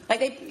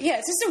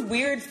 It's just a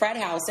weird frat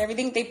house.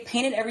 Everything they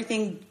painted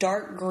everything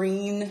dark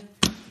green,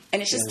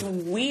 and it's just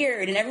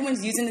weird. And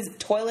everyone's using this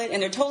toilet,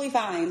 and they're totally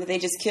fine that they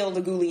just killed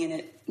a ghoulie in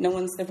it.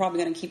 They're probably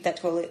going to keep that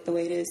toilet the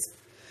way it is.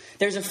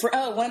 There's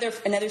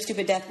another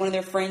stupid death. One of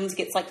their friends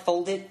gets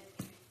folded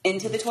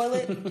into the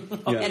toilet,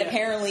 and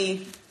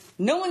apparently.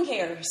 No one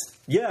cares.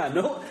 Yeah,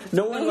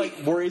 no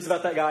one worries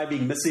about that guy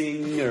being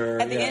missing. Or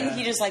at the end,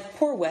 he just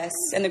poor Wes,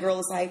 and the girl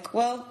is like,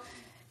 well,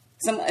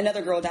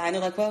 another girl died, and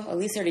they're like, well, at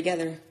least they're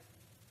together.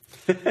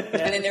 And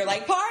then they're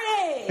like,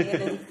 party. And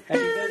then,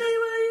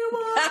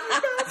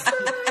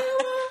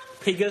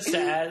 he goes to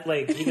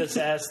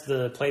ask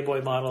the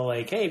Playboy model,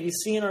 hey, have you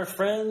seen our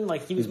friend?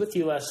 He was with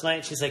you last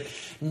night. She's like,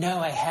 no,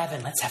 I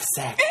haven't. Let's have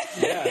sex.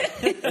 Yeah,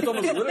 that's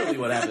almost literally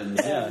what happens.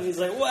 Yeah. And he's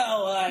like,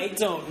 well, I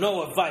don't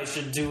know if I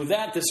should do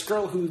that. This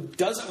girl who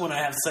doesn't want to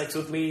have sex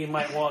with me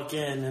might walk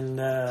in and...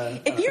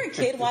 if you're a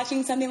kid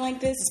watching something like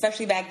this,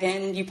 especially back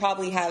then, you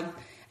probably have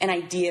an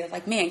idea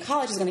of man,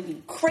 college is going to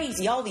be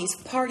crazy, all these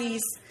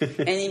parties. And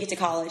then you get to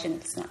college and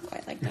it's not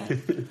quite like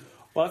that.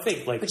 Well, I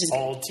think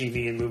all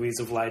TV and movies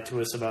have lied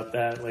to us about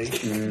that.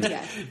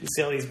 You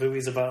see all these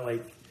movies about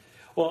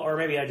or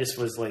maybe I just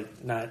was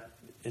not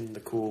in the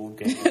cool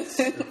games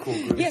or cool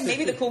groups. Yeah,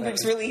 maybe the cool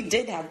groups really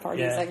did have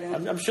parties like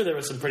that. I'm sure there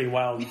was some pretty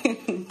wild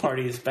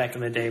parties back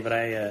in the day, but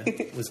I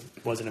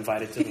wasn't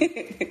invited to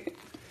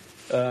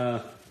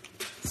them.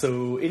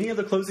 So, any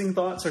other closing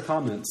thoughts or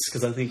comments?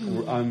 Because I think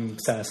I'm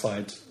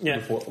satisfied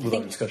with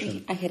our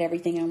discussion. I hit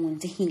everything I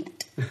wanted to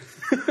hit.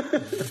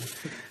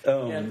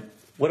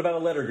 What about a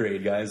letter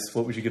grade, guys?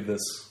 What would you give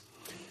this?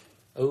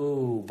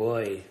 Oh,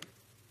 boy.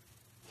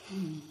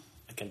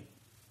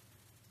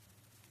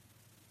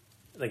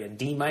 Like a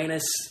D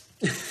minus?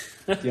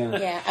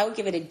 Yeah, I would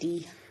give it a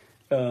D.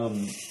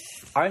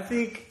 I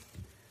think,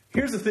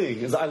 here's the thing,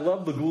 is I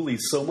love the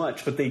Ghoulies so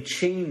much, but they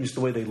changed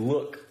the way they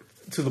look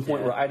to the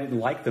point where I didn't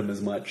like them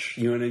as much.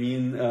 You know what I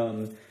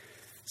mean?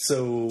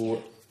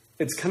 So...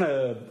 It's kind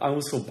of, I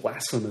almost feel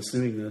blasphemous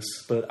doing this,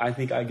 but I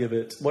think I give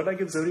it, what did I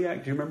give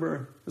Zodiac? Do you remember?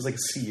 It was a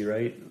C,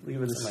 right? I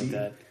give it a C. Like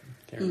that.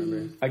 Can't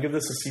remember. I give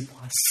this a C+.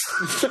 What are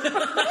you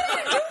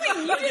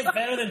doing? You just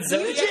better than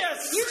Zodiac?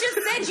 You just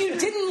said you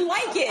didn't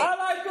like it. I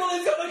like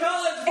Ghoulies Go to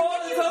College more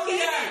than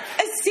Zodiac.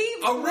 A C+.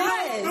 A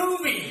real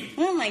movie.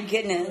 Oh my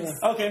goodness.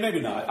 Okay, maybe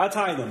not. I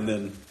tie them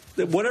then.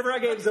 Whatever I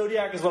gave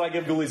Zodiac is what I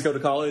give Ghoulies Go to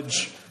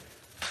College.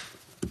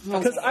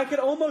 Because I could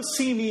almost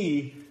see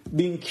me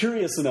being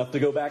curious enough to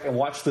go back and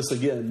watch this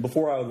again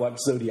before I would watch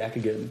Zodiac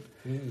again.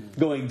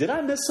 Going, did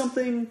I miss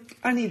something?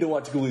 I need to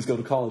watch Ghoulies Go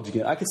to College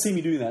again. I could see me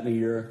doing that in a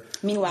year.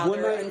 Meanwhile,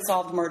 there are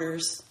unsolved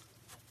murders.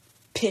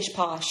 Pish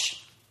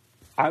posh.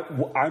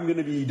 I'm going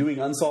to be doing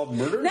unsolved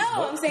murders? No,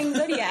 what? I'm saying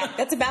Zodiac.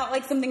 That's about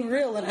something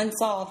real and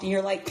unsolved. And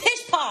you're like,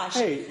 pish posh.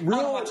 Hey, I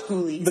want to watch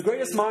Ghoulies. The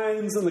greatest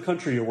minds in the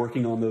country are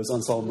working on those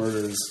unsolved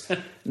murders.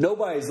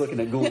 Nobody's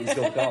looking at Ghoulies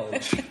Go to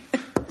College.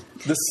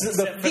 These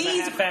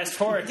half-assed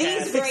horror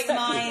these great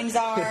minds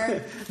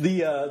are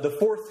the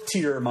fourth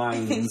tier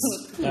minds,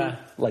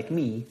 like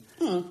me.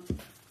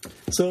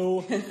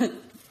 So,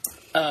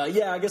 I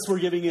guess we're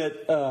giving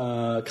it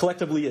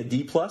collectively a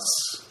D+,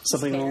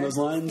 something along those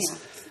lines.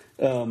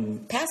 Yeah.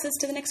 Passes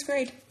to the next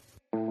grade.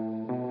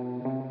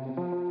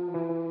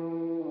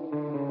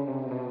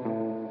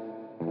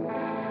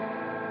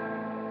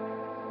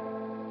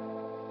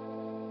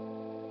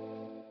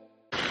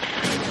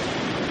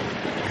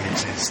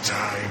 It's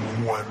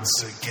time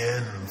once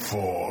again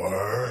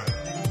for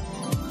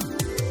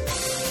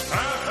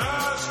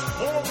Half-Assed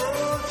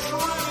Horror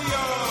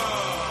Trivia!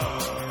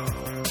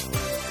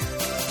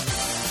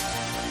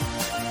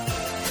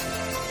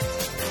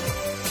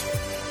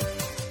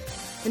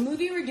 The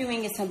movie we're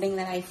doing is something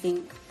that I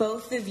think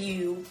both of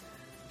you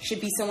should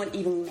be somewhat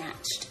evenly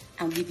matched.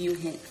 I'll give you a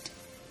hint.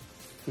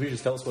 Will you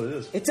just tell us what it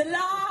is? It's a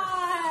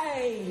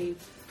lie!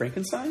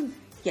 Frankenstein?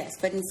 Yes,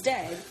 but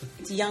instead,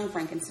 it's a young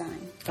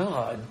Frankenstein.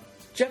 Oh,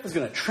 Jeff is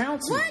going to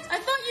trounce me. What? I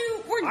thought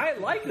you were... I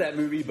like that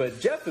movie, but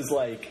Jeff is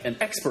an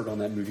expert on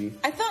that movie.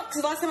 I thought,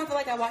 because last time I feel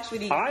like I watched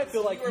with you. I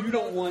feel like you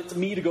don't want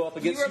me to go up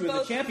against you in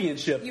the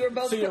championship. You were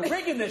both... So you're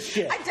rigging this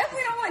shit. I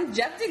definitely don't want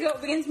Jeff to go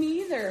up against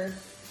me either.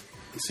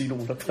 So you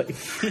don't want to play?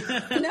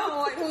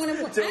 No, I don't want to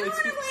play. I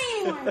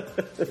don't want to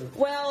play anymore.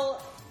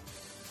 Well,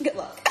 good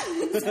luck.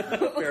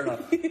 Fair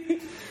enough. Okay.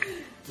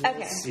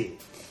 Let's see.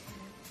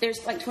 There's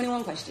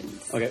 21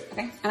 questions. Okay.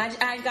 And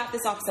I got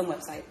this off some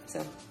website.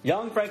 So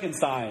Young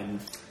Frankenstein.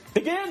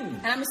 Begin!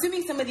 And I'm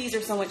assuming some of these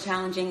are somewhat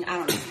challenging. I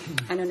don't know.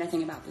 I know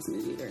nothing about this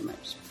movie very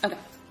much. Okay.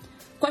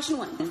 Question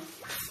 1.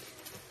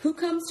 Who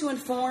comes to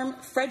inform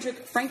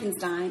Frederick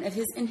Frankenstein of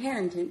his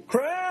inheritance?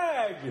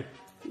 Craig!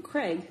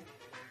 Craig.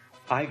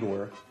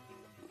 Igor.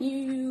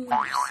 You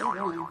are so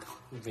wrong.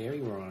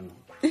 Very wrong.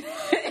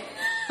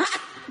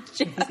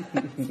 Jeff.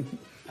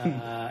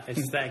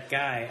 It's that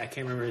guy. I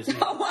can't remember his name.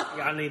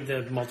 I need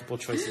the multiple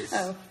choices.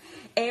 Oh.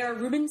 Air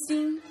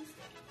Rubinstein,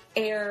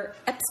 Air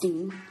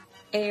Epstein,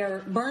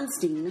 Air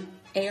Bernstein,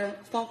 Air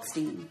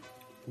Falkstein.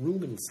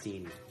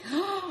 Rubenstein.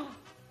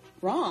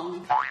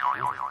 Wrong.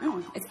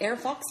 Oh, it's Air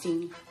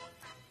Falkstein.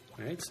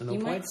 All right, so no You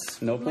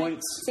points. No might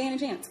points. stand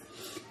a chance.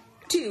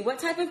 2. What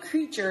type of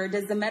creature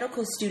does the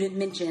medical student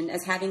mention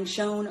as having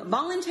shown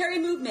voluntary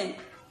movement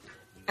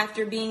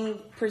after being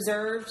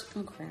preserved?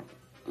 Oh, crap.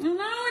 No,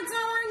 it's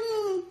not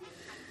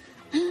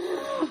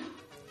working.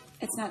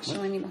 It's not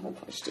showing me the whole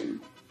question.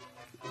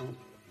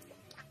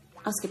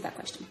 I'll skip that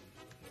question.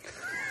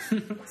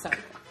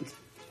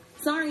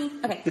 Sorry.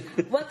 Okay.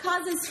 What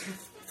causes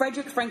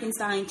Frederick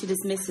Frankenstein to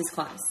dismiss his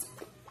class?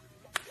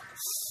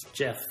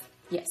 Jeff.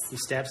 Yes. He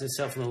stabs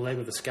himself in the leg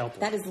with a scalpel.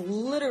 That is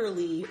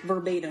literally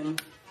verbatim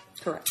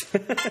correct.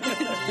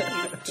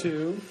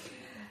 2.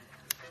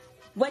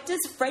 What does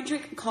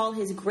Frederick call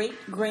his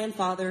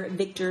great-grandfather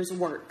Victor's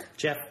work?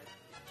 Jeff.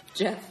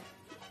 Jeff.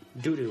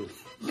 Doo-doo.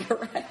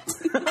 Correct.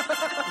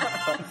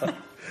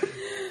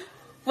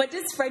 What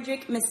does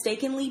Frederick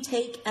mistakenly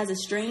take as a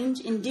strange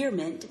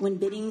endearment when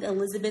bidding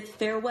Elizabeth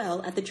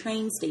farewell at the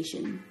train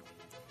station?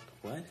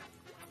 What?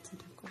 That's a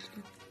tough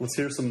question. Let's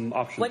hear some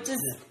options. What does...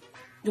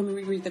 Do you want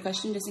me to reread the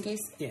question just in case?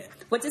 Yeah.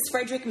 What does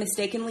Frederick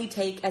mistakenly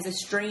take as a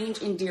strange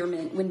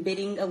endearment when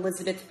bidding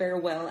Elizabeth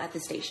farewell at the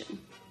station?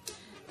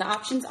 The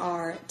options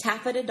are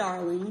Taffeta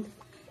Darling,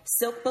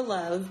 Silk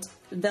Beloved,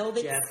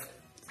 Velvet... Jeff.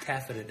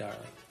 Taffeta, darling.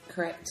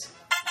 Correct.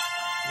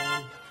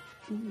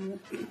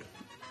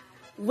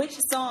 Which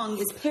song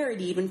is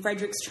parodied when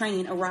Frederick's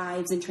train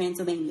arrives in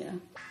Transylvania?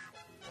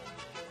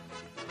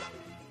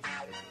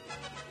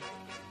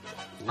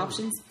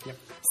 Options? Yep.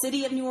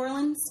 City of New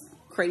Orleans,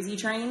 Crazy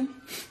Train,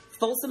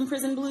 Folsom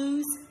Prison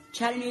Blues,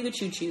 Chattanooga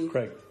Choo Choo.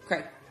 Craig.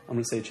 Craig. I'm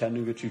going to say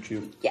Chattanooga Choo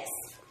Choo. Yes.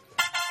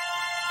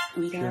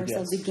 We got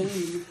ourselves a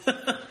game.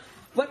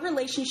 What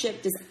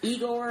relationship does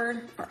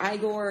Igor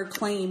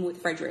claim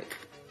with Frederick?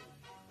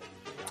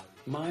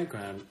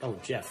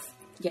 Jeff.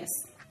 Yes.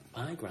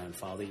 My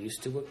grandfather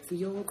used to work for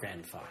your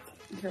grandfather.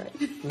 Correct.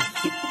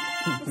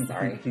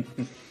 Sorry.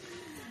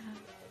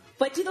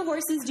 What do the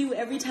horses do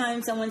every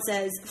time someone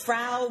says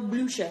Frau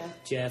Blucher?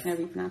 Jeff.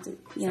 However you pronounce it.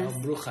 Yes.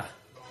 Brucha.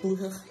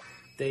 Blucher.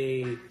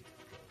 They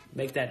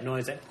make that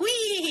noise like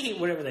whee,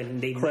 whatever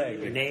they Craig.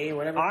 Your name,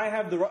 whatever. I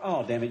have the...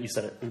 Oh, damn it, you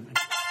said it.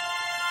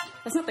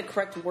 That's not the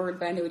correct word,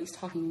 but I know what he's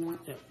talking about.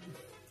 Yeah.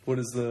 What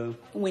is the...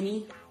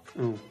 Winnie.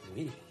 Oh,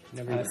 Whee.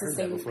 Never even heard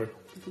that before.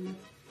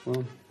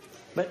 well,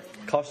 But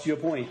cost you a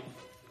point.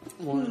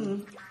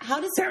 How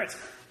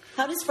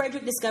does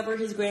Frederick discover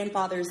his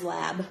grandfather's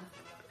lab?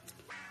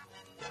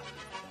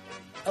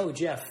 oh,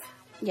 Jeff.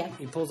 Yeah.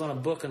 He pulls on a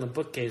book on the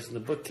bookcase, and the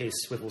bookcase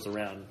swivels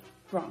around.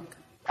 Wrong.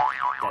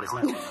 That is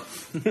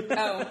not.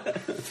 Oh.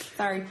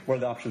 Sorry. What are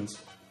the options?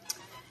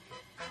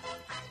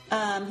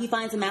 He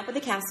finds a map of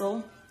the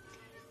castle.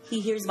 He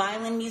hears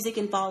violin music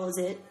and follows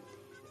it.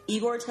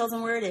 Igor tells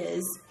him where it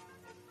is.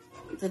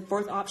 The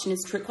fourth option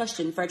is trick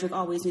question. Frederick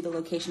always knew the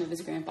location of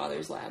his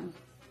grandfather's lab.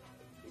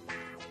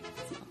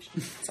 That's an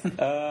option.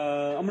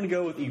 Sorry. I'm going to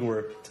go with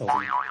Igor tells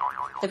me.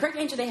 The correct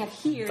answer they have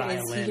here is he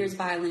Violin. hears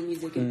violin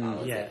music and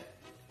follows Yeah. it.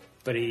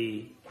 But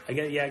I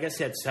guess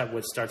that's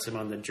what starts him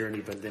on the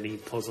journey, but then he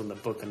pulls on the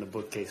book on the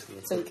bookcase, and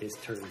the So bookcase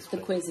turns. the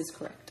but quiz is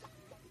correct.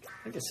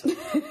 I guess so.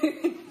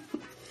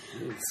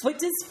 What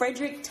does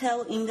Frederick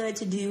tell Inga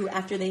to do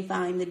after they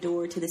find the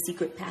door to the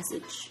secret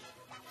passage?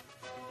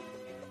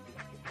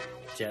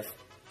 Jeff,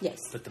 Yes.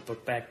 put the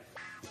book back.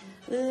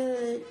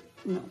 No.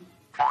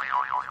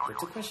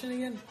 What's the question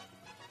again?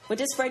 What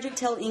does Frederick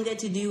tell Inga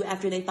to do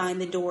after they find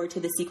the door to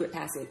the secret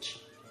passage?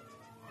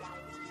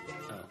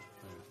 Oh.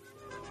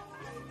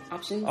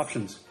 Options?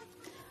 Options.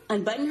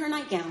 Unbutton her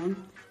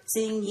nightgown,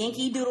 sing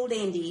Yankee Doodle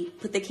Dandy,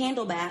 put the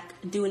candle back,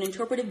 do an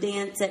interpretive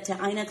dance set to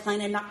Eine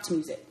Kleine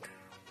Nachtmusik.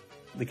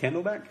 The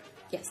candle back?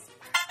 Yes.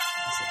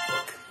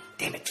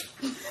 Damn it.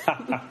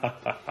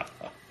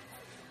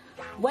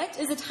 What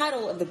is the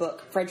title of the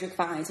book Frederick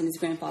finds in his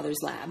grandfather's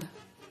lab?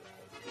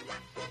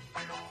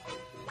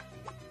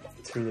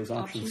 Let's hear those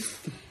options.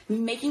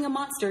 Making a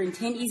Monster in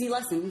 10 Easy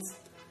Lessons,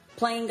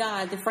 Playing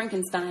God the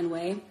Frankenstein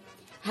Way,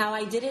 How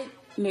I Did It,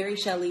 Mary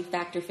Shelley,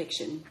 Fact or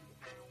Fiction.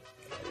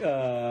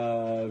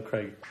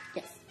 Craig.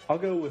 Yes. I'll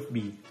go with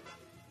B.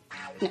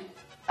 No.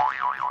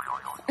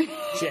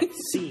 Jeff,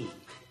 C.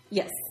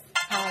 Yes.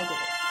 How I Did It.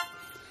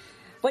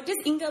 What does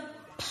Inga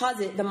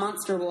posit the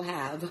monster will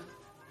have?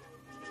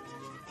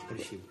 What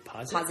did she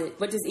posit? Posit.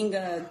 What does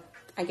Inga,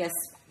 I guess,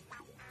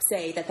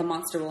 say that the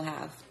monster will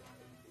have?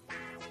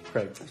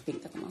 Craig. I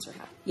think that the monster will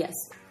have. Yes.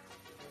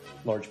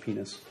 Large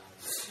penis.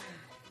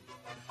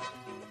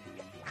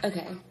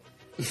 Okay.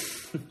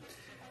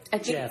 I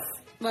think, Jeff.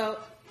 Well,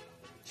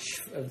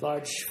 A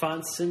large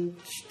Schwanzenstück,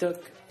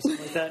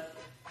 something like that.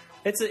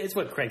 It's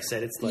what Craig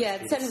said. It's like, yeah,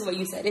 it's technically what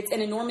you said. It's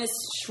an enormous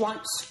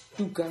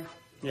Schwanzstücker.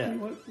 Yeah.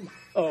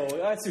 Oh,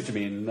 I see what you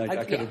mean. Like,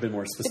 I could have been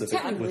more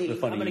specific with the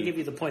funny. I'm going to give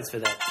you the points for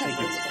that. Thank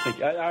you. Thank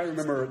you. I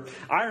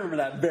remember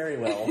that very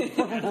well.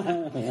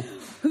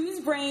 Whose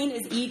brain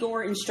is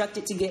Igor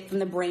instructed to get from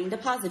the brain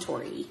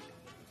depository?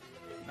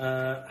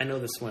 I know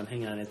this one.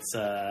 Hang on. It's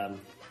I'm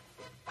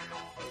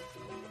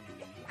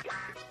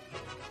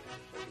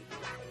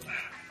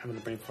going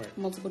to brain for it.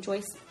 Multiple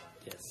choice.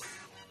 Yes.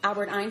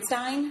 Albert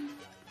Einstein,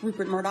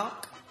 Rupert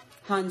Murdoch,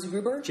 Hans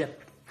Gruber. Jeff.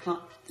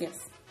 Yes.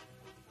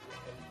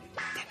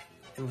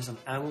 It was.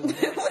 I won't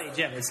say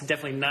Jeff. It's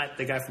definitely not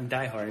the guy from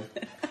Die Hard.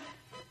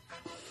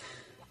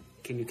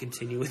 Can you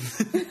continue with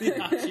the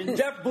option?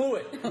 Jeff blew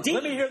it. D.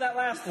 Let me hear that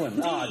last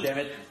one. Oh, damn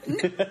it.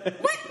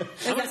 What?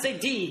 I'm going to say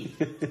D.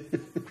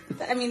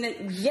 I mean,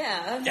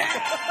 yeah. Is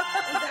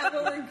that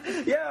what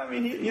we're... Yeah, I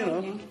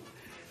mean,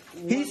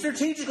 he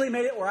strategically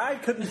made it where I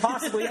couldn't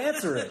possibly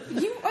answer it.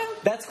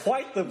 That's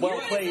quite the well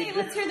played.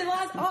 Let's hear the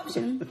last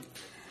option.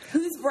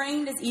 Whose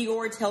brain does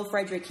Igor tell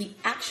Frederick he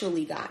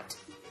actually got?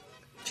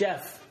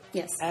 Jeff.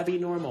 Yes. Abby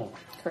Normal.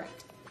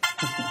 Correct.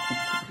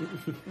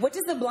 What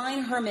does the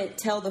blind hermit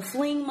tell the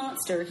fleeing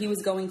monster he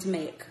was going to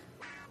make?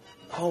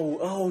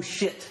 Oh,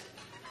 shit.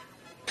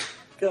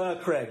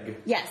 Craig.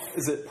 Yes.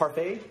 Is it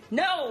parfait?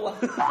 No!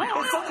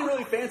 It's something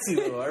really fancy,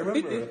 though. I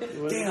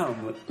remember.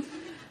 Damn.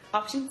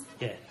 Options?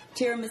 Yeah.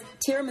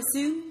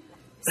 Tiramisu,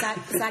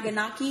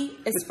 Saganaki,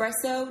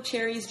 Espresso,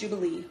 Cherries,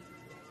 Jubilee.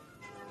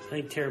 I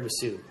think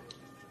tiramisu.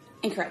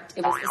 Incorrect.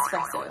 It was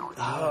espresso.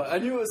 I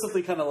knew it was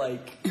something kind of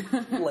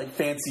like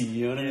fancy,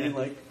 you know what I mean?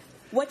 Like,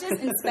 what does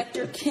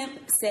Inspector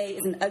Kemp say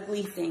is an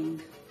ugly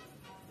thing?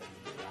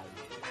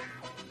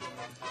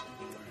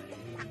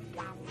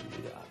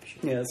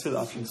 yeah, let's hear the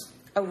options.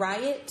 A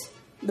riot,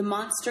 the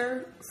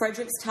monster,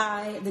 Frederick's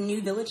tie, the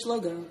new village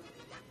logo.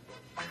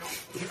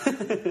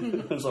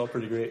 That's all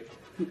pretty great.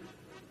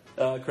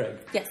 Craig.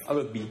 Yes. I'll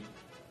go with B.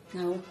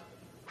 No.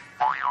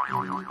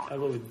 I'll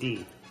go with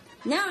D.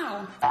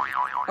 Now,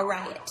 a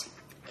riot.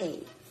 A.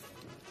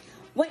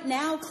 What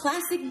now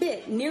classic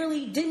bit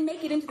nearly didn't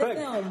make it into the Craig.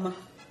 film?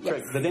 Yes.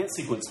 Craig, the dance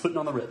sequence, putting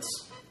on the Ritz.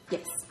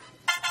 Yes.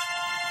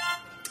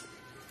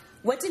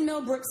 What did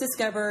Mel Brooks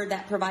discover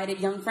that provided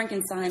young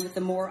Frankenstein with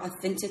a more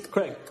authentic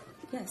Craig. look?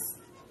 Yes.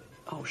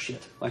 Oh,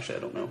 shit. Actually, I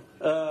don't know.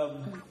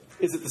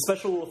 Is it the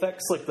special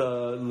effects, like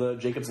the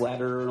Jacob's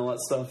Ladder and all that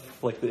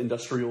stuff? Like the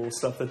industrial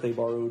stuff that they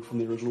borrowed from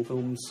the original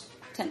films?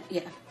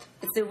 Yeah.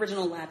 It's the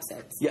original lab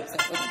sets. Yeah.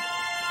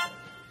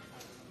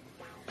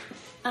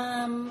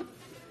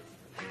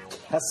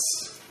 Yes.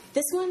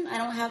 This one,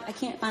 I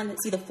can't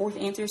see the fourth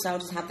answer, so I'll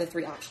just have the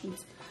three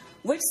options.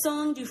 Which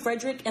song do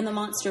Frederick and the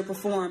monster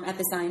perform at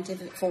the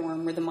scientific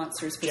forum where the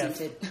monster is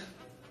presented? Yeah.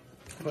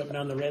 Putting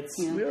on the Ritz.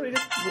 Yeah. We already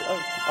did.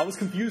 I was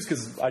confused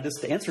because I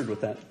just answered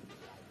with that.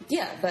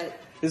 Yeah, but...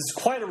 This is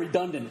quite a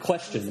redundant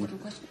question.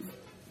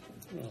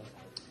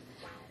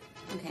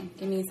 Okay,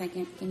 give me a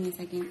second.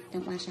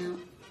 Don't lash out.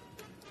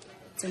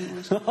 Don't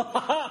lash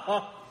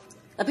out.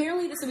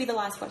 Apparently, this will be the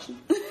last question.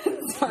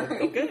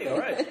 Sorry. Okay, all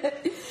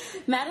right.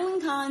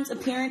 Madeline Kahn's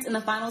appearance in the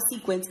final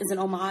sequence is an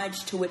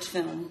homage to which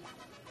film?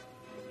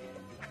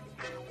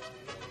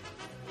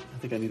 I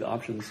think I need the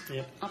options.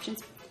 Yep. Options.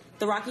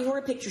 The Rocky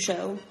Horror Picture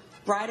Show,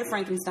 Bride of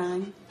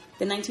Frankenstein,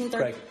 the 1930s...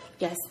 Craig.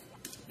 Yes.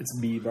 It's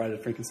B, Bride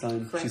of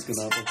Frankenstein. Correct. She's going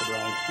out with the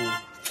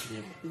bride.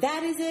 Yeah.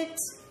 That is it.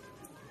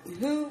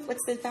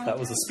 What's the final? That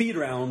was a speed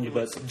round,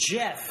 but...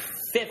 Jeff,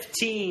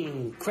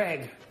 15.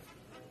 Craig,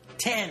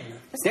 10.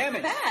 That's Damn not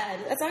it. bad.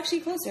 That's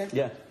actually closer.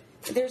 Yeah.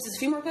 There's a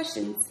few more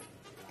questions.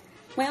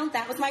 Well,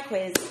 that was my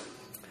quiz.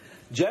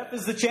 Jeff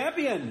is the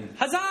champion.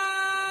 Huzzah!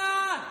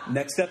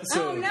 Next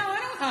episode. Oh no, I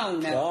don't. Oh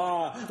no.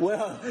 Ah,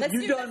 well,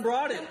 you done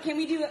brought it. Can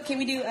we do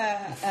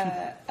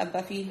a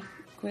Buffy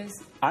quiz?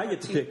 I get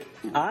to pick.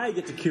 I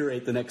get to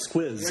curate the next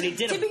quiz. We already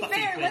did To a be Buffy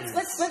fair, quiz.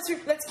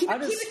 let's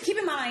keep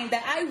in mind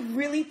that I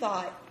really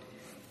thought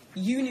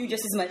you knew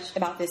just as much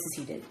about this as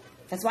he did.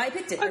 That's why I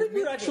picked it. I think we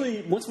really were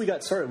actually, once we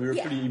got started, we were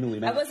pretty evenly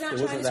matched. I was not It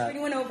trying wasn't to that-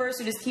 screw anyone over,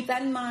 so just keep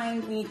that in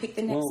mind when you pick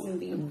the next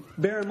movie.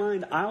 Bear in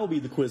mind, I'll be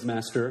the quiz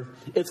master.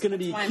 It's going to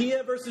be That's why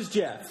Kia versus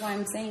Jeff. That's why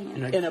I'm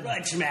saying it. In a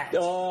grudge match.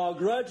 Oh,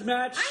 grudge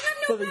match I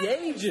have for no the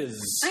grudges.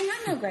 ages. I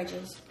have no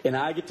grudges. And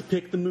I get to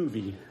pick the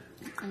movie.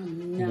 Oh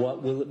no.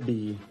 What will it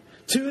be?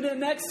 Tune in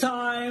next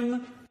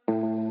time.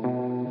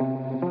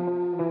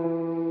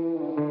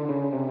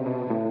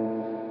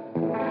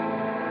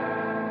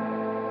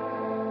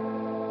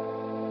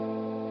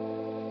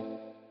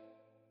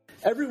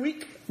 Every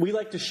week, we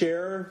like to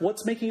share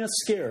what's making us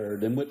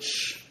scared, in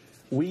which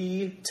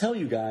we tell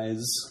you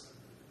guys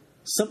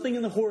something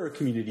in the horror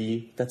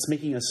community that's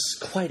making us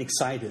quite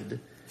excited.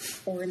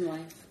 Or in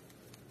life.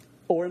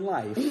 Or in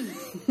life.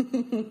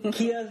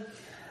 Kia,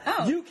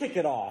 you kick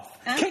it off.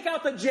 Kick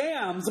out the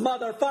jams,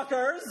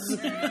 motherfuckers!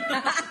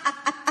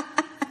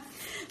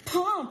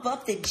 Pump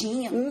up the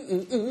jam.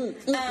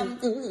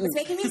 What's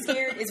making me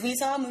scared is we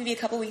saw a movie a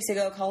couple weeks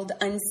ago called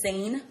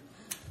Unsane.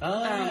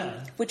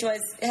 which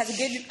has a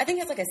good, I think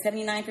it has like a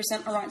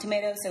 79% on Rotten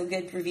Tomatoes, so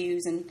good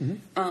reviews,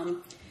 and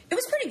it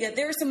was pretty good.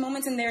 There were some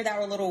moments in there that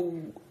were a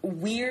little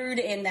weird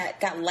and that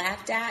got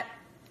laughed at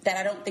that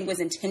I don't think was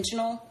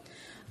intentional.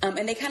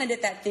 And they kind of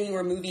did that thing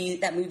where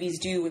movies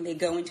do when they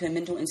go into a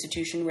mental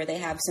institution where they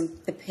have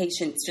the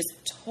patients just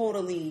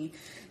totally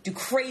do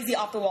crazy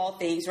off the wall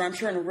things. Or I'm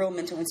sure in a real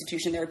mental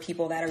institution there are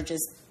people that are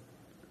just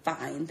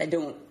fine, that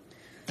don't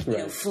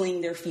fling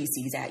their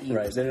feces at you.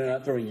 Right, they're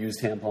not throwing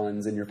used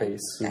tampons in your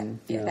face.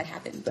 That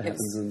happened. That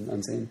happens in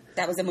Unseen.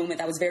 That was a moment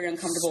that was very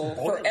uncomfortable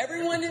for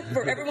everyone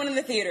in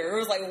the theater. It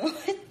was like,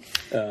 what?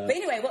 But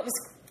anyway,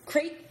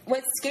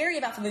 what's scary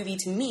about the movie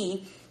to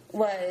me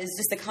was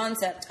just the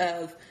concept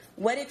of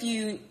what if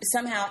you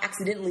somehow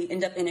accidentally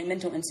end up in a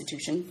mental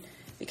institution?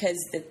 Because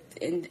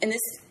in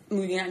this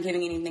movie, not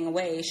giving anything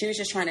away, she was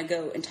just trying to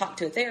go and talk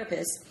to a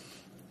therapist,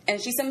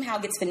 and she somehow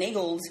gets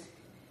finagled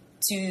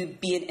to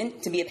be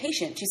a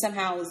patient. She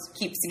somehow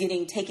keeps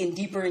getting taken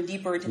deeper and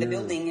deeper into the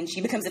building, and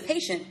she becomes a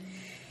patient.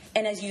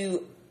 And as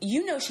you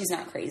know she's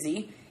not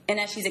crazy, and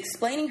as she's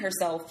explaining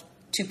herself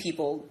to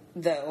people,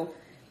 though,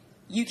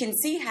 you can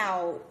see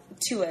how,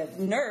 to a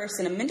nurse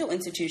in a mental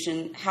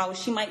institution, how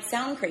she might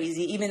sound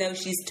crazy, even though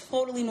she's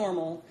totally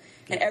normal,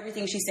 and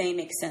everything she's saying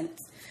makes sense.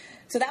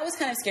 So that was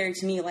kind of scary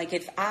to me. Like,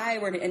 if I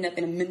were to end up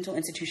in a mental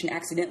institution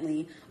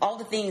accidentally, all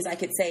the things I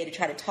could say to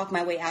try to talk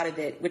my way out of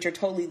it, which are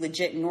totally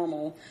legit and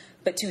normal,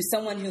 but to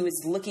someone who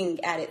is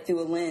looking at it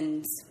through a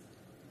lens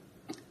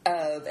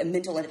of a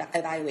mental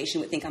evaluation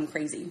would think I'm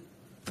crazy.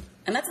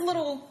 And that's a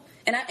little...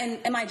 And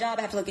in my job,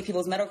 I have to look at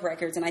people's medical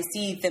records, and I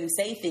see them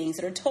say things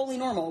that are totally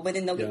normal, but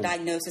then they'll get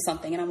diagnosed with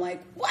something, and I'm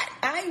like, what?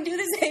 I do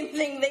the same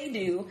thing they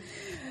do.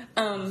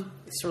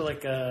 It's sort of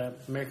like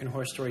American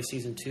Horror Story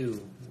Season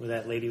 2, where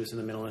that lady was in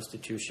the mental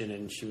institution,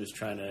 and she was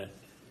trying to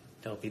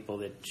tell people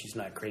that she's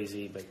not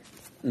crazy, but,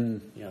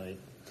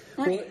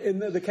 Well,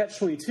 and the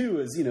catch-22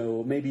 is,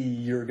 maybe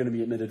you're going to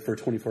be admitted for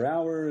 24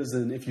 hours,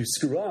 and if you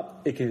screw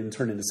up, it can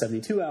turn into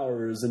 72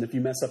 hours, and if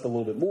you mess up a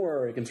little bit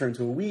more, it can turn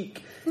to a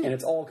week, and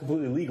it's all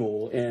completely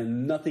legal,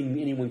 and nothing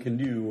anyone can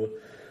do.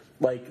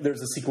 Like,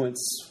 there's a sequence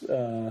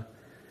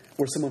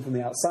where someone from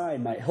the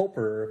outside might help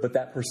her, but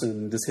that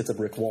person just hits a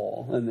brick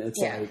wall, and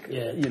it's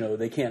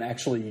they can't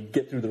actually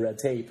get through the red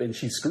tape, and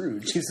she's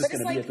screwed. She's just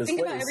going to be at this place.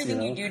 Think about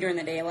everything you do during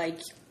the day. Like,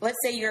 let's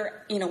say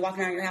you're,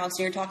 walking around your house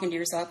and you're talking to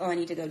yourself, oh, I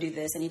need to go do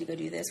this, I need to go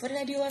do this. What did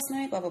I do last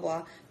night? Blah, blah,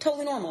 blah.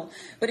 Totally normal.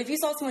 But if you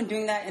saw someone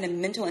doing that in a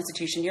mental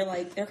institution, you're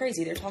like, they're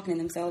crazy. They're talking to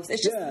themselves.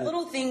 It's just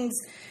little things,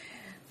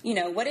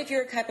 what if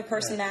you're a type of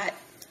person that,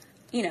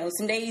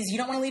 some days you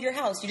don't want to leave your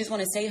house. You just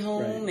want to stay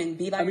home and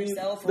be by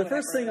yourself. The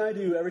first thing I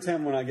do every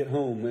time when I get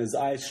home is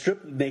I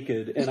strip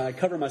naked and I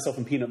cover myself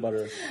in peanut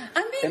butter.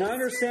 And I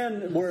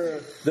understand where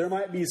there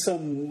might be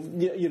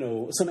some,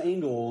 some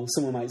angle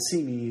someone might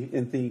see me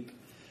and think,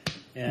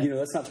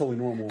 that's not totally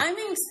normal.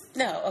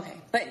 No,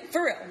 okay. But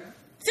for real,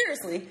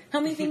 seriously,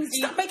 how many things do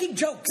you... Stop making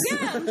jokes!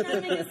 Yeah, I'm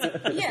trying to make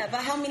this...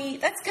 but how many...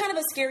 That's kind of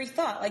a scary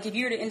thought. Like, if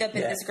you were to end up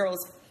in this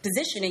girl's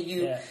position and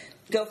you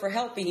go for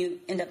help and you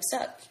end up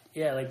stuck.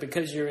 Yeah, like,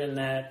 because you're in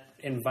that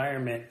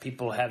environment,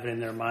 people have it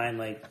in their mind,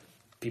 like,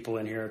 people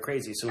in here are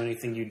crazy. So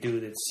anything you do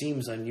that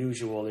seems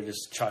unusual, they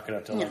just chalk it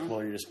up to,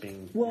 you're just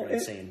being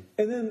insane.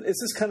 And then it's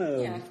this kind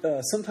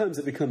of, sometimes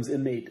it becomes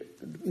inmate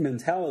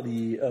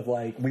mentality of,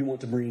 like, we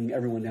want to bring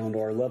everyone down to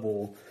our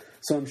level.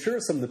 So I'm sure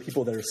some of the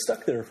people that are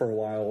stuck there for a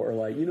while are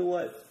like, you know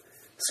what?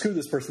 Screw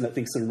this person that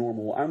thinks they're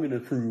normal. I'm going to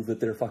prove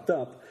that they're fucked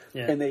up.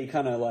 Yeah. And they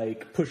kind of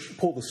like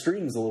pull the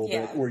strings a little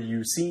bit where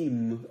you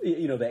seem,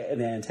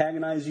 they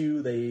antagonize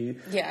you. They,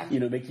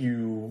 make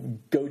you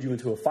goad you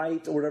into a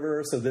fight or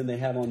whatever. So then they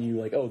have on you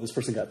like, oh, this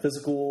person got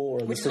physical or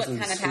this person. Which is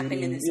what kind of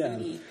happened in this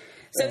movie.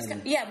 So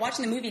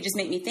watching the movie just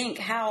made me think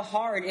how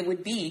hard it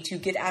would be to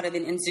get out of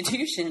an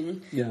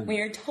institution when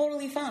you're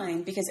totally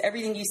fine because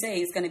everything you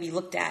say is going to be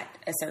looked at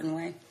a certain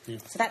way. Yeah.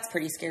 So that's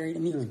pretty scary to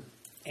me. Yeah.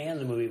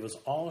 And the movie was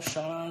all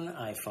shot on an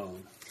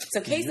iPhone.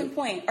 So case in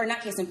point, or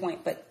not case in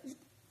point, but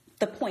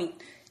the point,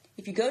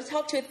 if you go to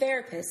talk to a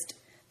therapist,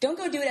 don't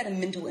go do it at a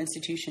mental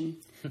institution.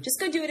 Just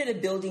go do it at a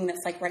building that's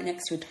like right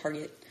next to a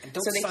Target. And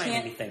don't sign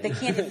anything. They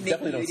can't admit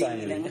definitely you don't sign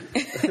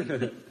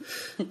anything.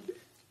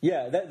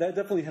 Yeah, that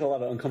definitely had a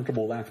lot of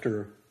uncomfortable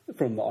laughter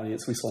from the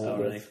audience we saw it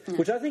with,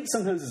 which I think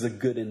sometimes is a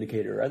good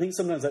indicator. I think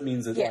sometimes that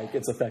means that like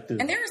it's effective.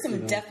 And there are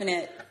some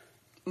definite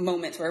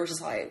moments where it was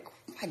just like,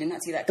 I did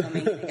not see that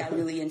coming. It got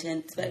really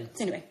intense. But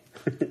anyway.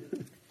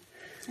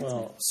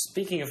 Well,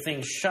 speaking of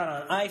things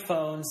shot on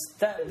iPhones,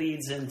 that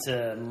leads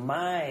into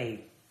my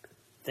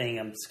thing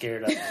I'm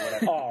scared of.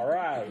 All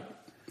right.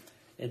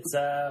 It's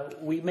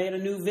we made a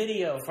new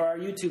video for our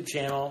YouTube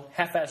channel,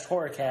 Half-Assed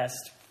Horrorcast.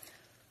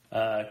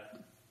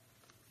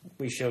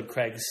 We showed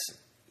Craig's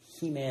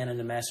He-Man and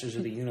the Masters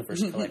of the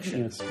Universe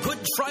collection. Yes. Good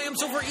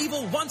triumphs over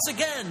evil once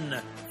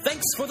again.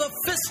 Thanks for the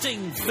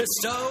fisting,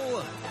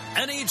 Fisto.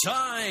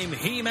 Anytime,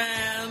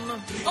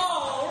 He-Man.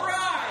 All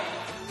right.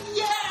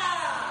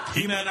 Yeah!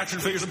 He-Man action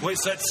figures and play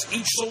sets,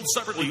 each sold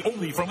separately,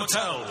 only from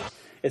Mattel.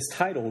 It's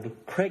titled,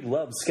 Craig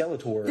Loves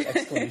Skeletor,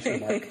 exclamation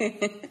mark.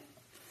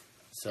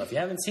 So if you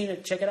haven't seen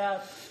it, check it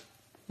out.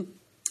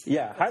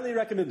 Yeah, highly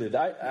recommended.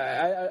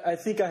 I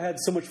think I had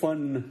so much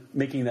fun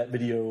making that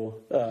video.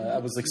 I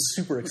was like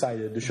super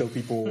excited to show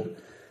people,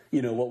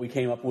 what we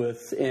came up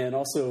with, and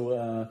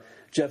also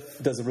Jeff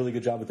does a really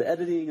good job with the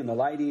editing and the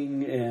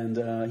lighting,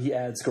 and he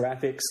adds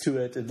graphics to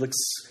it. It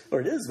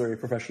is very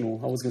professional.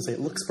 I was going to say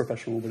it looks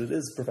professional, but it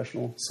is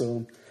professional.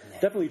 So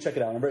definitely check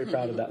it out. I'm very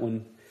proud of that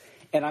one,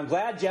 and I'm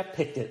glad Jeff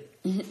picked it.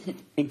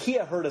 And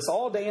Kia heard us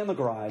all day in the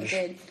garage.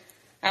 I did.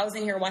 I was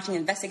in here watching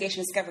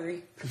Investigation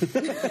Discovery.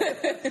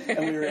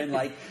 And we were in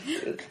like,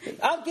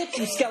 I'll get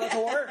you,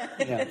 Skeletor.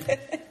 Yeah.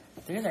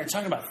 They're in there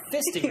talking about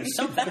fisting or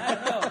something. I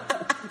don't know.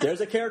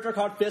 There's a character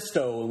called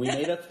Fisto, and we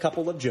made a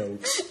couple of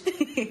jokes.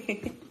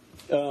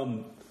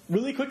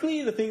 Really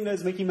quickly, the thing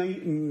that's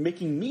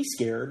making me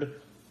scared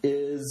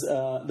is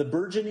the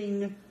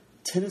burgeoning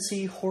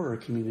Tennessee horror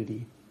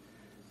community.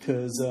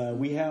 Because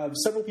we have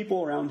several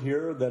people around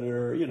here that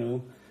are,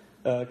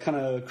 kind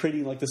of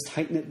creating like this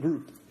tight-knit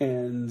group.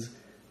 And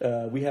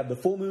we have the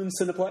Full Moon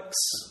Cineplex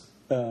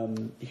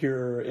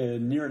here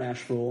near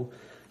Nashville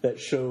that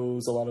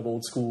shows a lot of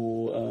old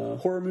school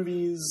horror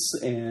movies,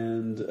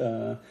 and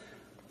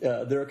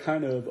they're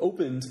kind of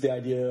open to the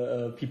idea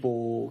of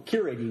people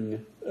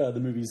curating the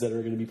movies that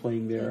are going to be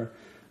playing there.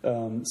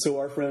 So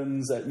our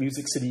friends at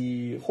Music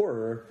City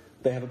Horror,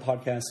 they have a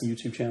podcast and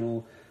YouTube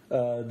channel.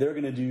 They're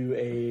going to do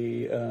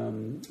a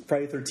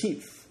Friday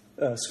 13th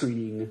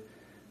screening.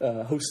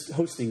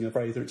 Hosting a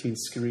Friday 13th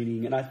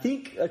screening, and I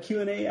think a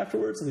Q&A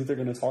afterwards. I think they're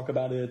going to talk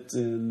about it,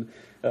 and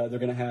they're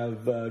going to have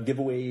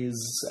giveaways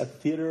at the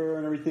theater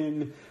and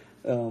everything.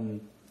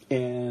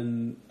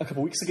 And a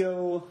couple weeks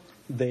ago,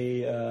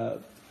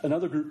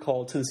 another group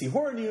called Tennessee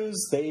Horror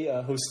News, they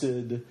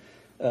hosted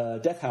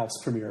Death House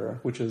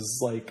premiere, which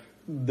is like,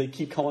 they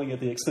keep calling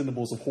it the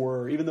Expendables of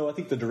horror, even though I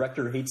think the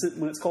director hates it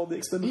when it's called the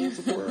Expendables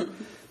of horror.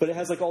 But it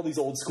has like all these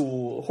old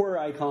school horror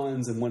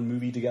icons in one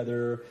movie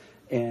together.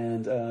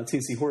 And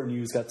Tennessee Horror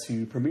News got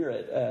to premiere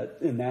it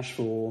in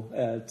Nashville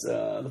at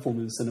the Full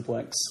Moon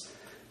Cineplex.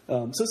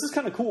 So this is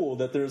kind of cool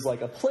that there's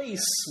like a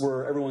place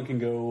where everyone can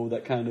go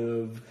that kind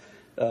of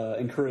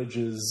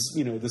encourages,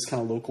 this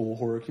kind of local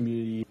horror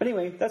community.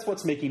 Anyway, that's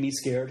what's making me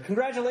scared.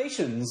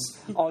 Congratulations,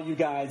 all you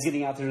guys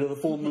getting out there to the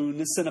Full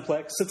Moon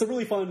Cineplex. It's a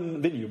really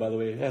fun venue, by the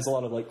way. It has a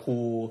lot of like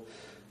cool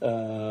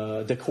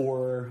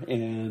decor,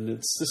 and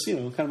it's just,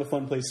 kind of a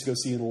fun place to go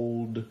see an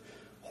old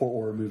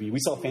horror movie. We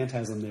saw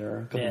Phantasm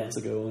there a couple months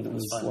ago, and it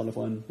was a lot of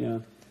fun. Yeah.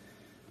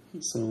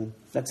 So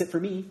that's it for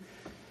me.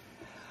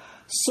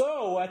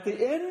 So at the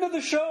end of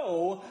the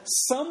show,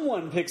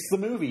 someone picks the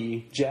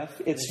movie. Jeff,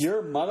 it's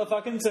your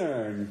motherfucking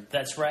turn.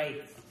 That's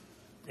right.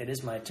 It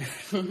is my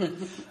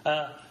turn.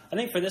 I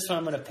think for this one,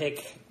 I'm going to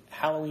pick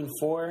Halloween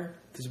 4,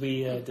 because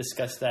we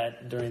discussed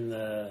that during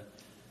the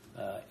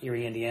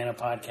Erie, Indiana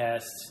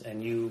podcast,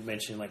 and you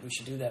mentioned like we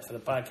should do that for the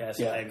podcast.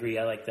 Yeah. And I agree.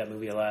 I like that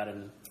movie a lot,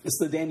 and it's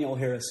the Danielle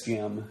Harris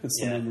jam. It's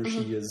the one where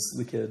she is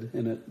the kid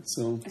in it.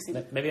 So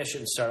maybe I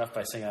shouldn't start off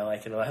by saying I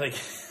like it. I like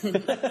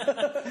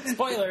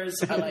spoilers.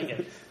 I like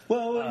it.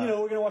 Well,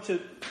 we're gonna watch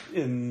it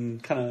in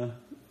kind of.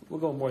 We'll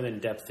go more in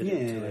depth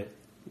into it.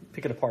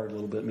 Pick it apart a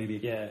little bit, maybe.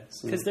 Yeah,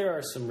 because there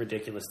are some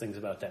ridiculous things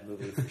about that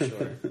movie for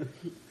sure.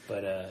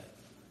 but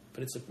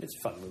it's a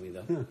fun movie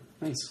though. Yeah,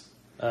 nice.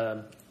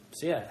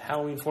 So yeah,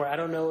 Halloween 4. I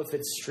don't know if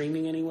it's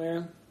streaming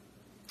anywhere.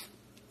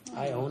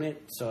 I own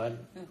it, so I'm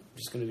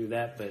just going to do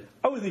that. But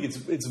I would think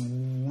it's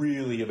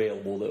really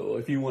available though.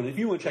 If you want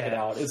to check it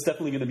out, it's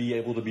definitely going to be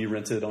able to be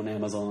rented on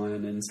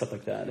Amazon and stuff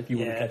like that. If you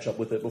want to catch up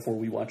with it before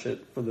we watch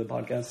it for the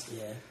podcast,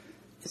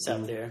 it's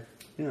out there.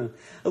 Yeah,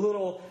 a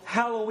little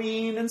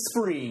Halloween and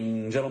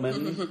spring,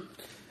 gentlemen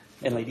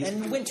and ladies,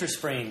 and winter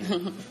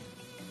spring.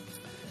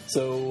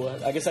 So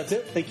I guess that's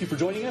it. Thank you for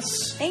joining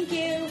us. Thank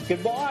you.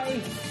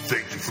 Goodbye.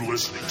 Thank you for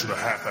listening to the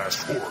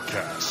Half-Assed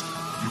Horrorcast.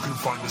 You can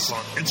find us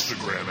on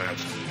Instagram at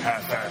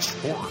Half-Assed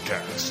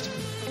Horrorcast,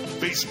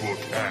 Facebook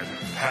at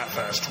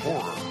Half-Assed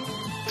Horror,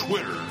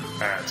 Twitter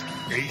at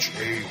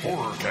HA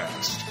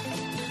Horrorcast,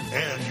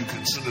 and you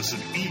can send us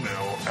an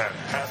email at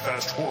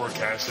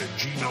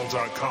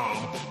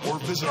halfassedhorrorcast@gmail.com or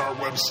visit our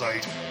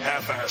website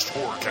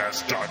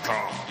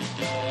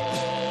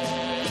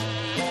halfassedhorrorcast.com.